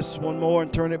to do this one more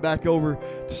and turn it back over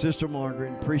to Sister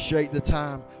Margaret. And appreciate the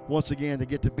time once again to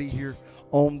get to be here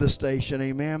on the station.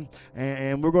 Amen.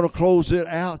 And we're going to close it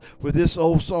out with this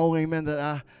old song, amen,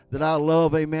 that I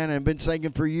love, amen, and been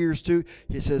singing for years too.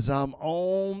 It says, I'm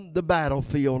on the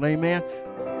battlefield. Amen.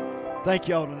 Thank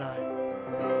y'all tonight.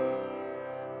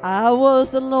 I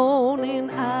was alone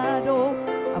and idle.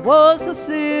 I was a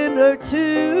sinner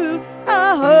too.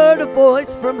 I heard a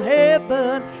voice from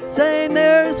heaven saying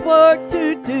there's work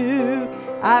to do.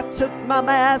 I took my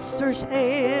master's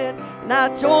hand and I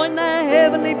joined the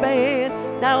heavenly band.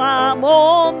 Now I'm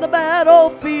on the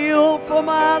battlefield for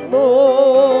my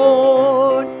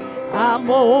Lord. I'm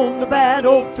on the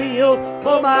battlefield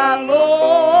for my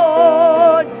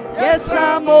Lord. Yes,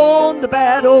 I'm on the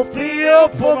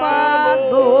battlefield for my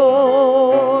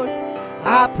Lord.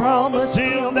 I promised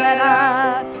Him that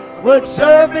I would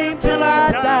serve Him till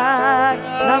I die.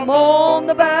 And I'm on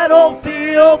the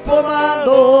battlefield for my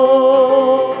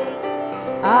Lord.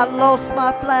 I lost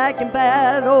my flag in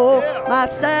battle. My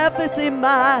staff is in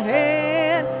my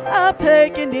hand. I'm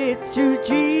taking it to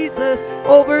Jesus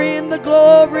over in the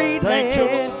glory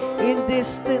land. In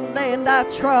distant land I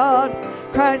trod.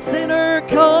 Christ sinner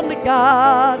come to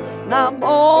God. And I'm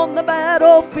on the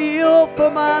battlefield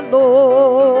for my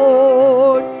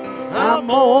Lord. I'm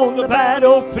on the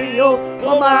battlefield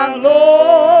for my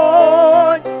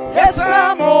Lord. Yes,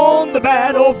 I'm on the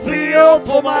battlefield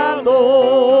for my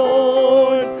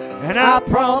Lord. And I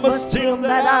promised Him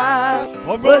that I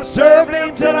would serve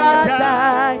Him till I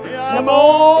die. And I'm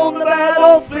on the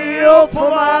battlefield for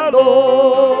my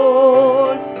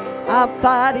Lord. I'm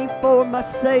fighting for my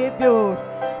Savior.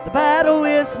 The battle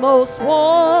is most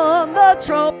won. The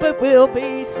trumpet will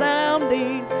be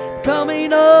sounding,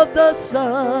 coming of the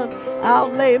sun. I'll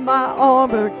lay my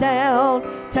armor down,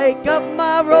 take up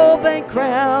my robe and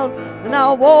crown, then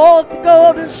I'll walk the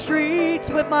golden streets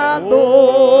with my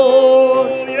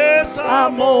Lord. Yes,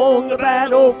 I'm on the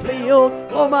battlefield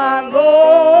for my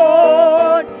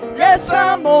Lord. Yes,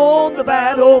 I'm on the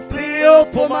battlefield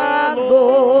for my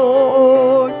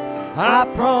Lord. I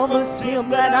promised Him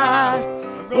that I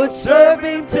would serve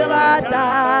Him till I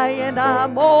die, and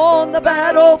I'm on the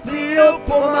battlefield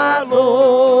for my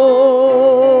Lord.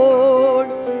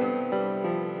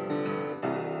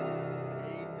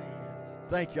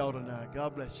 Thank y'all tonight.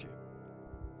 God bless you.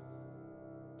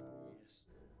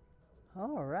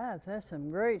 All right, that's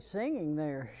some great singing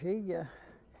there.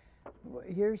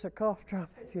 Here's a cough drop.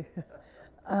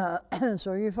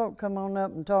 So you folk come on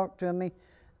up and talk to me.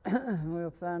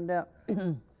 We'll find out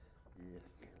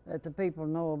that the people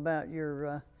know about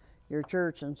your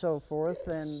church and so forth.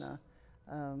 And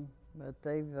but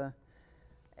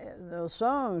those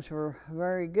songs were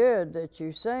very good that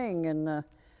you sang. And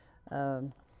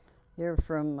here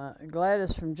from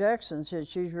Gladys from Jackson said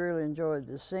she's really enjoyed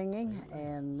the singing.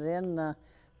 And then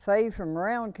Faye from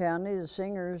Round County, the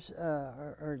singers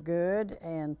are good,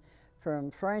 and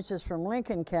from Frances from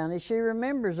Lincoln County, she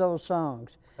remembers those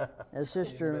songs.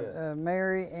 Sister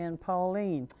Mary and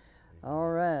Pauline. All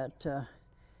right,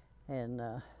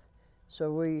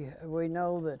 so we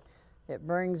know that it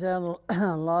brings out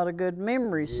a lot of good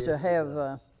memories to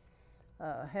have.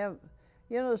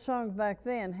 You know, the songs back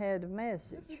then had a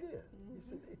message. Yes, it did.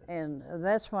 Yes, it did. And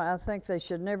that's why I think they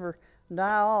should never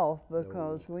die off,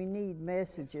 because we need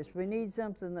messages. We need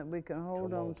something that we can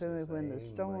hold on to when the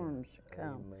storms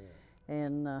come.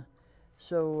 And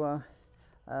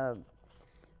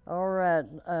all right,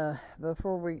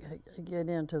 before we get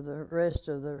into the rest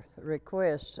of the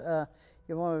requests,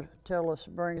 you want to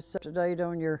bring us up to date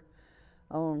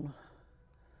on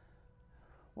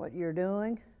what you're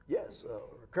doing? Yes,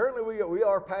 currently we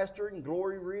are pastoring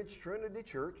Glory Ridge Trinity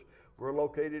Church. We're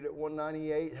located at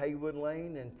 198 Haywood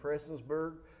Lane in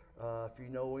Prestonsburg. If you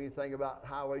know anything about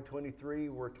Highway 23,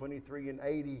 where 23 and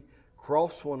 80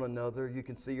 cross one another, you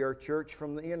can see our church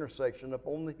from the intersection up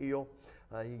on the hill.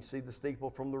 You can see the steeple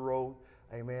from the road.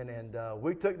 Amen. And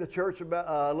we took the church about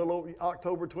a little over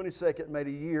October 22nd, made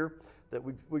a year that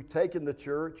we've taken the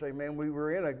church. Amen. We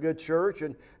were in a good church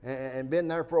and been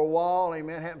there for a while.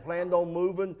 Amen. Hadn't planned on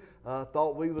moving.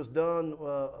 Thought we was done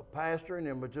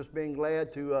pastoring, and was just being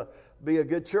glad to be a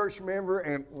good church member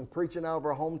and preaching out of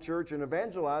our home church and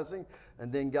evangelizing.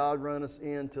 And then God run us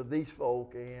into these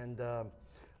folk. And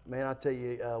man, I tell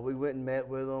you, we went and met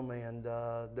with them, and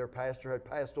their pastor had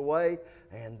passed away,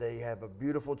 and they have a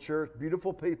beautiful church,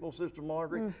 beautiful people. Sister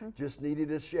Margaret just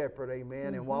needed a shepherd,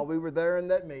 amen. And while we were there in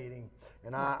that meeting,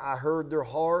 and I heard their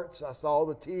hearts, I saw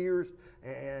the tears,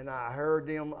 and I heard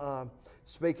them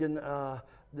speaking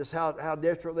just how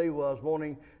desperate they was,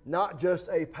 wanting not just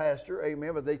a pastor,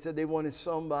 amen, but they said they wanted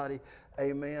somebody,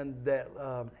 amen, that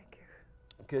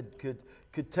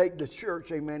could take the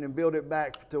church, amen, and build it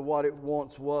back to what it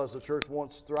once was. The church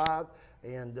once thrived,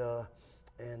 and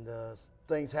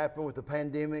things happened with the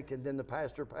pandemic, and then the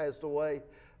pastor passed away.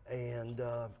 And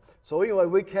so anyway,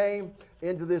 we came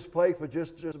into this place with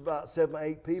just about 7 or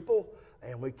 8 people,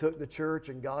 and we took the church,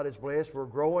 and God is blessed. We're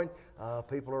growing.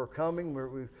 People are coming.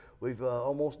 We've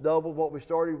almost doubled what we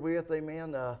started with,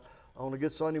 amen. On a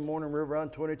good Sunday morning, we're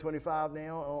around 20, 25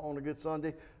 now on a good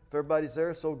Sunday. If everybody's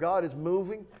there. So God is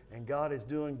moving, and God is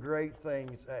doing great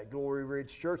things at Glory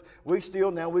Ridge Church. We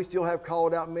still have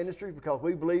Called Out Ministries, because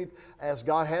we believe, as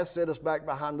God has set us back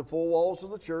behind the four walls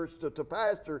of the church to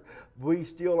pastor, we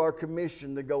still are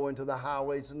commissioned to go into the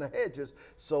highways and the hedges.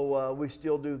 So we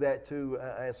still do that too,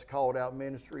 as Called Out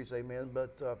Ministries, amen.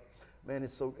 But man,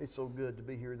 it's so good to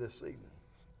be here this evening.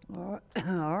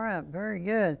 All right, very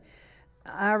good.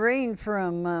 Irene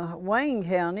from Wayne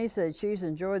County said she's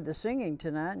enjoyed the singing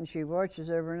tonight, and she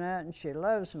watches every night, and she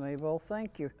loves me. Well,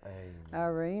 thank you,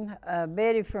 Irene.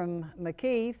 Betty from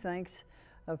McKee, thanks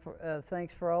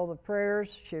for all the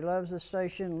prayers. She loves the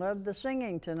station, loved the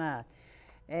singing tonight.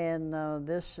 And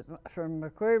this from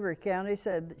McQuarrie County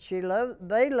said that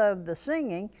they love the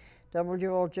singing.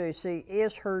 WLJC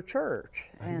is her church,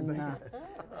 and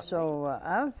so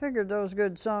I figured those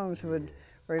good songs would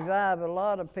revive a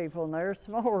lot of people, and their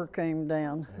smoker came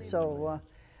down. Amen. So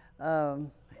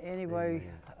anyway,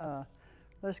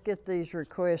 let's get these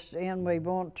requests in. We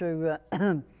want to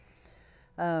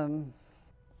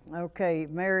okay,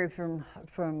 Mary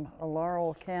from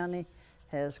Laurel County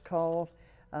has called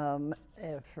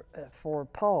for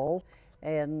Paul,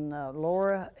 and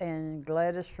Laura and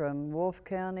Gladys from Wolf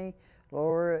County.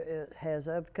 Laura has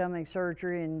upcoming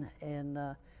surgery,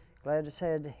 and Gladys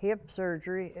had hip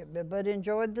surgery, but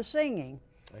enjoyed the singing.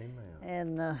 Amen.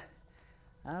 And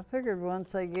I figured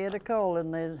once they get a call,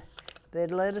 and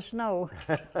they'd let us know.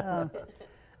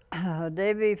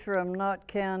 Debbie from Knott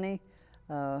County.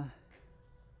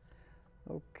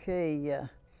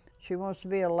 She wants to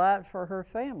be a light for her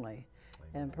family.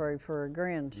 Amen. And pray for her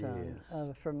grandson.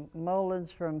 Yes. From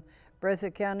Mullins from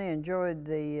Breathitt County, enjoyed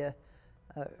the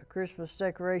Christmas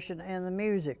decoration and the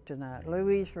music tonight. Amen.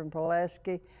 Louise from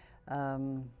Pulaski.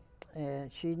 And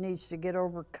she needs to get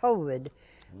over COVID.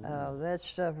 That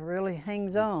stuff really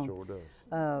hangs on. Sure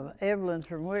does. Evelyn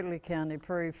from Whitley County,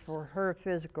 pray for her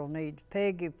physical needs.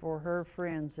 Peggy for her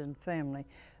friends and family.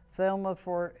 Thelma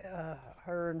for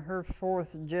her and her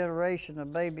 4th generation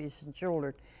of babies and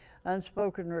children.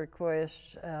 Unspoken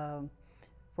requests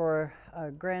for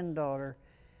a granddaughter,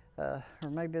 or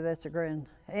maybe that's a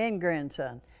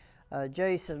grandson.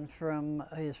 Jason from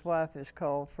his wife is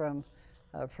called from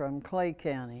Clay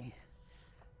County,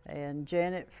 and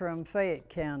Janet from Fayette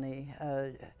County,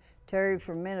 Terry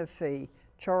from Menifee,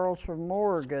 Charles from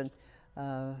Morgan,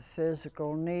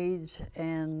 physical needs,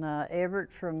 and Everett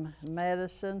from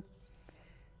Madison,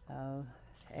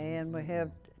 and we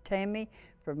have Tammy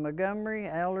from Montgomery,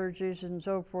 allergies and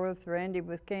so forth. Randy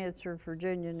with cancer,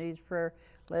 Virginia needs prayer.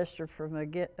 Lester from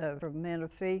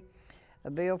Menifee.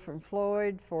 Bill from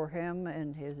Floyd for him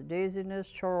and his dizziness.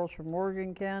 Charles from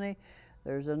Morgan County.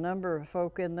 There's a number of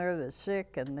folk in there that's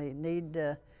sick and they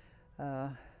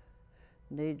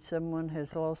need someone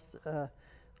has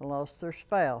lost their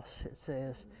spouse, it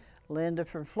says. Linda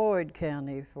from Floyd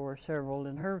County for several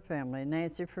in her family.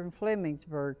 Nancy from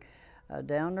Flemingsburg,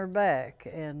 down her back.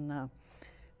 And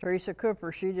Teresa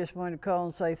Cooper, she just wanted to call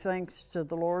and say thanks to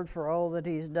the Lord for all that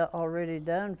He's already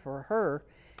done for her.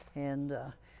 And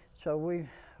so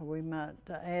we might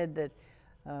add that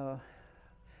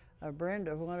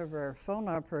Brenda, one of our phone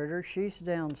operators, she's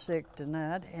down sick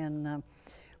tonight, and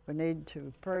we need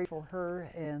to pray for her.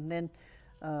 And then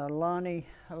Lonnie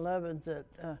Lovins that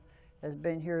has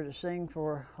been here to sing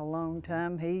for a long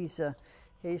time. He's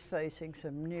facing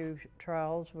some new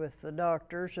trials with the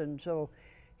doctors, and so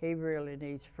he really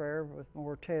needs prayer with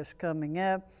more tests coming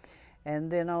up.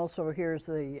 And then also here's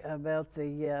about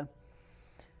the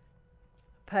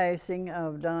passing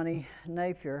of Donnie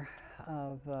Napier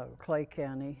of Clay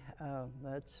County.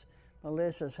 That's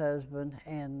Melissa's husband,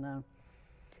 and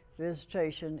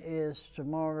visitation is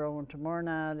tomorrow and tomorrow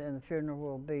night, and the funeral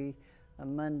will be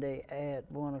Monday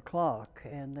at 1 o'clock.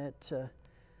 And that's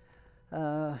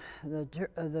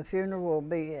the funeral will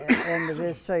be and the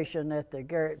visitation at the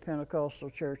Garrett Pentecostal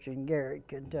Church in Garrett,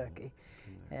 Kentucky.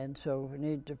 And so we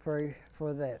need to pray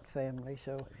for that family.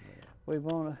 So we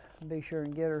want to be sure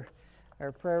and get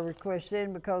our prayer requests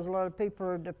in, because a lot of people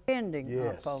are depending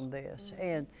upon this.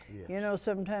 And you know,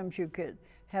 sometimes you could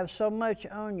have so much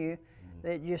on you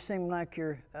that you seem like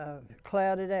you're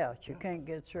clouded out. You can't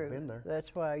get through. Been there.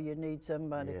 That's why you need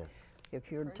somebody. If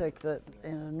you would take that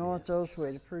and anoint those,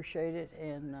 we'd appreciate it.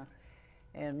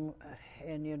 And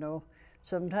you know,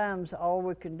 sometimes all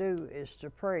we can do is to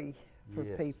pray for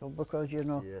people, because you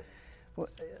know,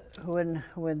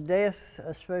 when death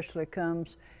especially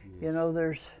comes, you know,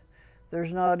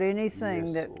 there's not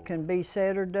anything that can be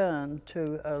said or done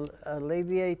to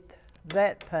alleviate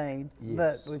that pain,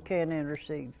 but we can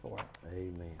intercede for it.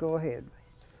 Amen. Go ahead.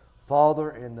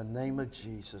 Father, in the name of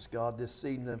Jesus, God, this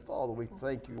evening, Father, we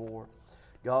thank you, Lord,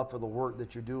 God, for the work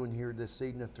that you're doing here this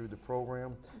evening through the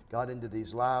program. God, into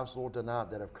these lives, Lord,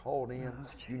 tonight that have called in.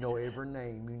 You know every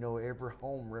name. You know every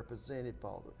home represented,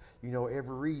 Father. You know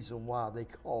every reason why they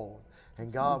called.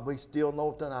 And God, we still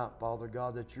know tonight, Father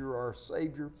God, that you're our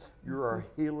Savior, you're our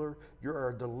healer, you're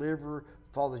our deliverer.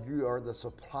 Father, you are the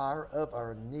supplier of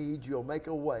our needs. You'll make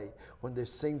a way when there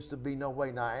seems to be no way.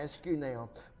 Now, I ask you now,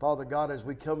 Father God, as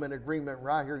we come in agreement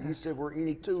right here, you said where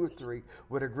any two or three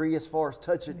would agree as far as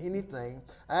touching anything,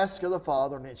 ask of the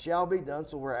Father, and it shall be done.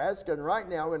 So we're asking right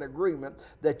now in agreement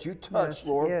that you touch,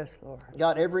 Lord. Yes, Lord.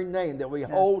 God, every name that we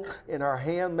hold in our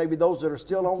hand, maybe those that are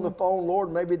still on the phone,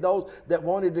 Lord, maybe those that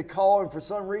wanted to call and for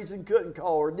some reason couldn't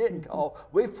call or didn't call.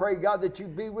 We pray, God, that you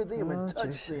be with them and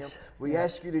touch them. We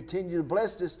ask you to continue to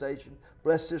bless this station,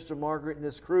 bless Sister Margaret and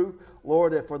this crew,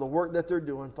 Lord, for the work that they're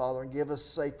doing, Father, and give us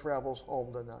safe travels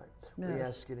home tonight. We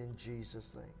ask it in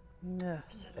Jesus' name. Yes.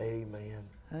 Amen.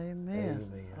 Amen.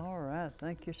 Amen. All right.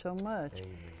 Thank you so much.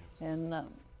 Amen.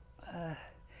 And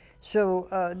so,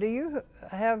 do you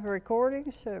have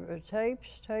recordings, tapes,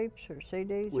 or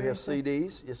CDs? We have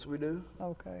CDs. Yes, we do.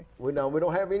 Okay. We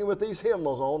don't have any with these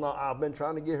hymnals on. I've been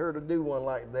trying to get her to do one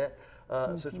like that,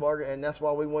 Sister Margaret, and that's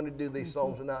why we wanted to do these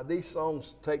songs tonight. These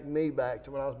songs take me back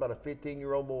to when I was about a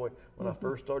 15-year-old boy when I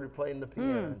first started playing the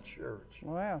piano in church.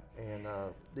 Wow. And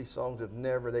these songs they've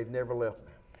never left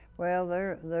me. Well,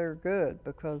 they're good,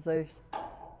 because they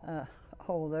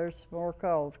there's more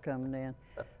calls coming in.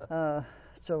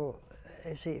 So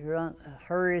as he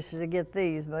hurries to get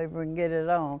these, maybe we can get it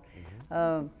on.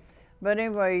 But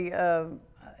anyway,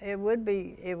 it would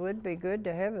be good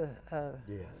to have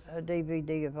a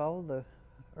DVD of all the,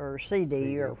 or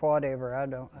CD or whatever. I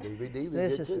don't. DVD.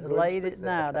 This is late at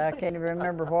night. I can't even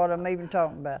remember what I'm even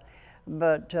talking about.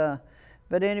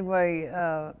 But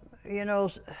anyway, you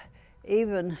know,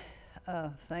 even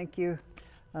thank you.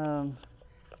 All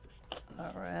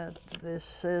right,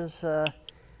 this is.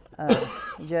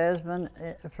 Jasmine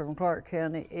from Clark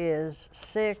County is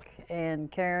sick, and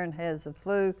Karen has the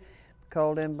flu,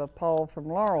 called in by Paul from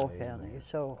Laurel County.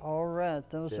 So, all right,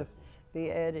 those will be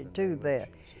added to that.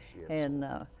 And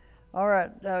all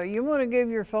right, you want to give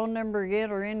your phone number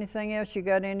again, or anything else? You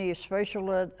got any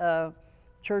special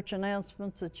church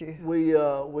announcements that you? We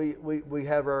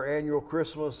have our annual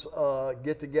Christmas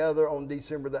get together on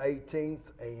December the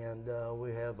 18th, and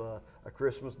we have a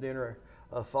Christmas dinner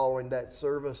following that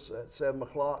service at 7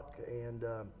 o'clock. And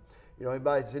you know,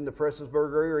 anybody that's in the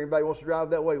Prestonsburg area or anybody wants to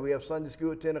drive that way, we have Sunday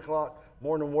school at 10 o'clock,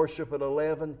 morning worship at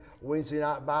 11, Wednesday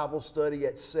night Bible study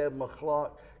at 7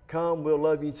 o'clock. Come, we'll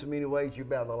love you in so many ways, you're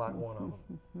bound to like one of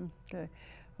them. Okay.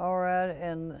 All right,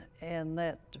 and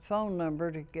that phone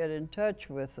number to get in touch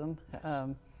with them.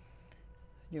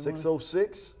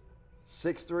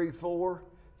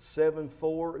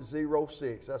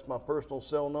 606-634-7406. That's my personal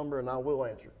cell number, and I will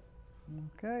answer.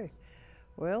 Okay.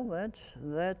 Well,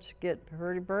 that's getting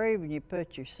pretty brave when you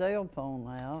put your cell phone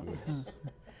out. Yes.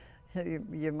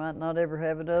 You might not ever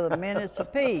have another minute's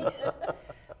of peace,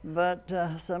 but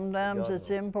sometimes God it's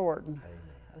knows. important.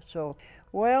 Amen. So,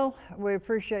 well, we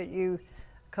appreciate you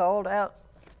Called Out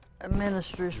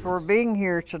Ministries for being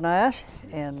here tonight,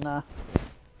 and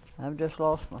I've just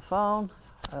lost my phone,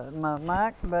 my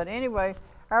mic, but anyway,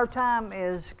 our time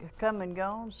is come and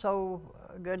gone, so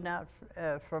good night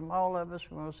from all of us.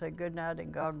 We'll say good night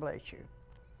and God bless you.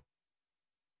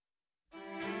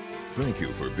 Thank you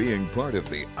for being part of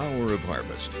the Hour of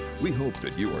Harvest. We hope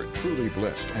that you are truly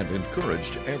blessed and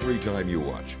encouraged every time you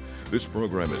watch. This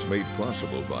program is made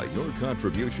possible by your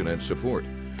contribution and support.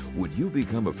 Would you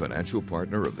become a financial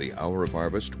partner of the Hour of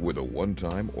Harvest with a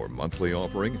one-time or monthly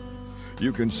offering?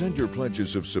 You can send your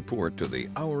pledges of support to the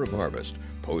Hour of Harvest,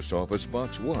 Post Office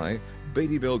Box Y,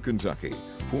 Beattyville, Kentucky,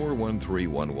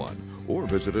 41311, or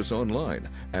visit us online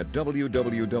at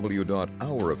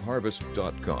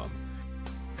www.hourofharvest.com.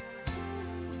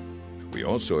 We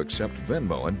also accept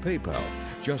Venmo and PayPal.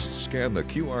 Just scan the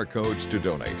QR codes to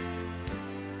donate.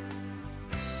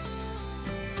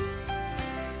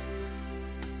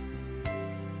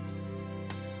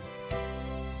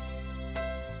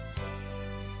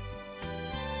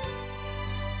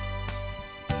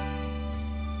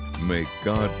 May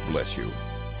God bless you.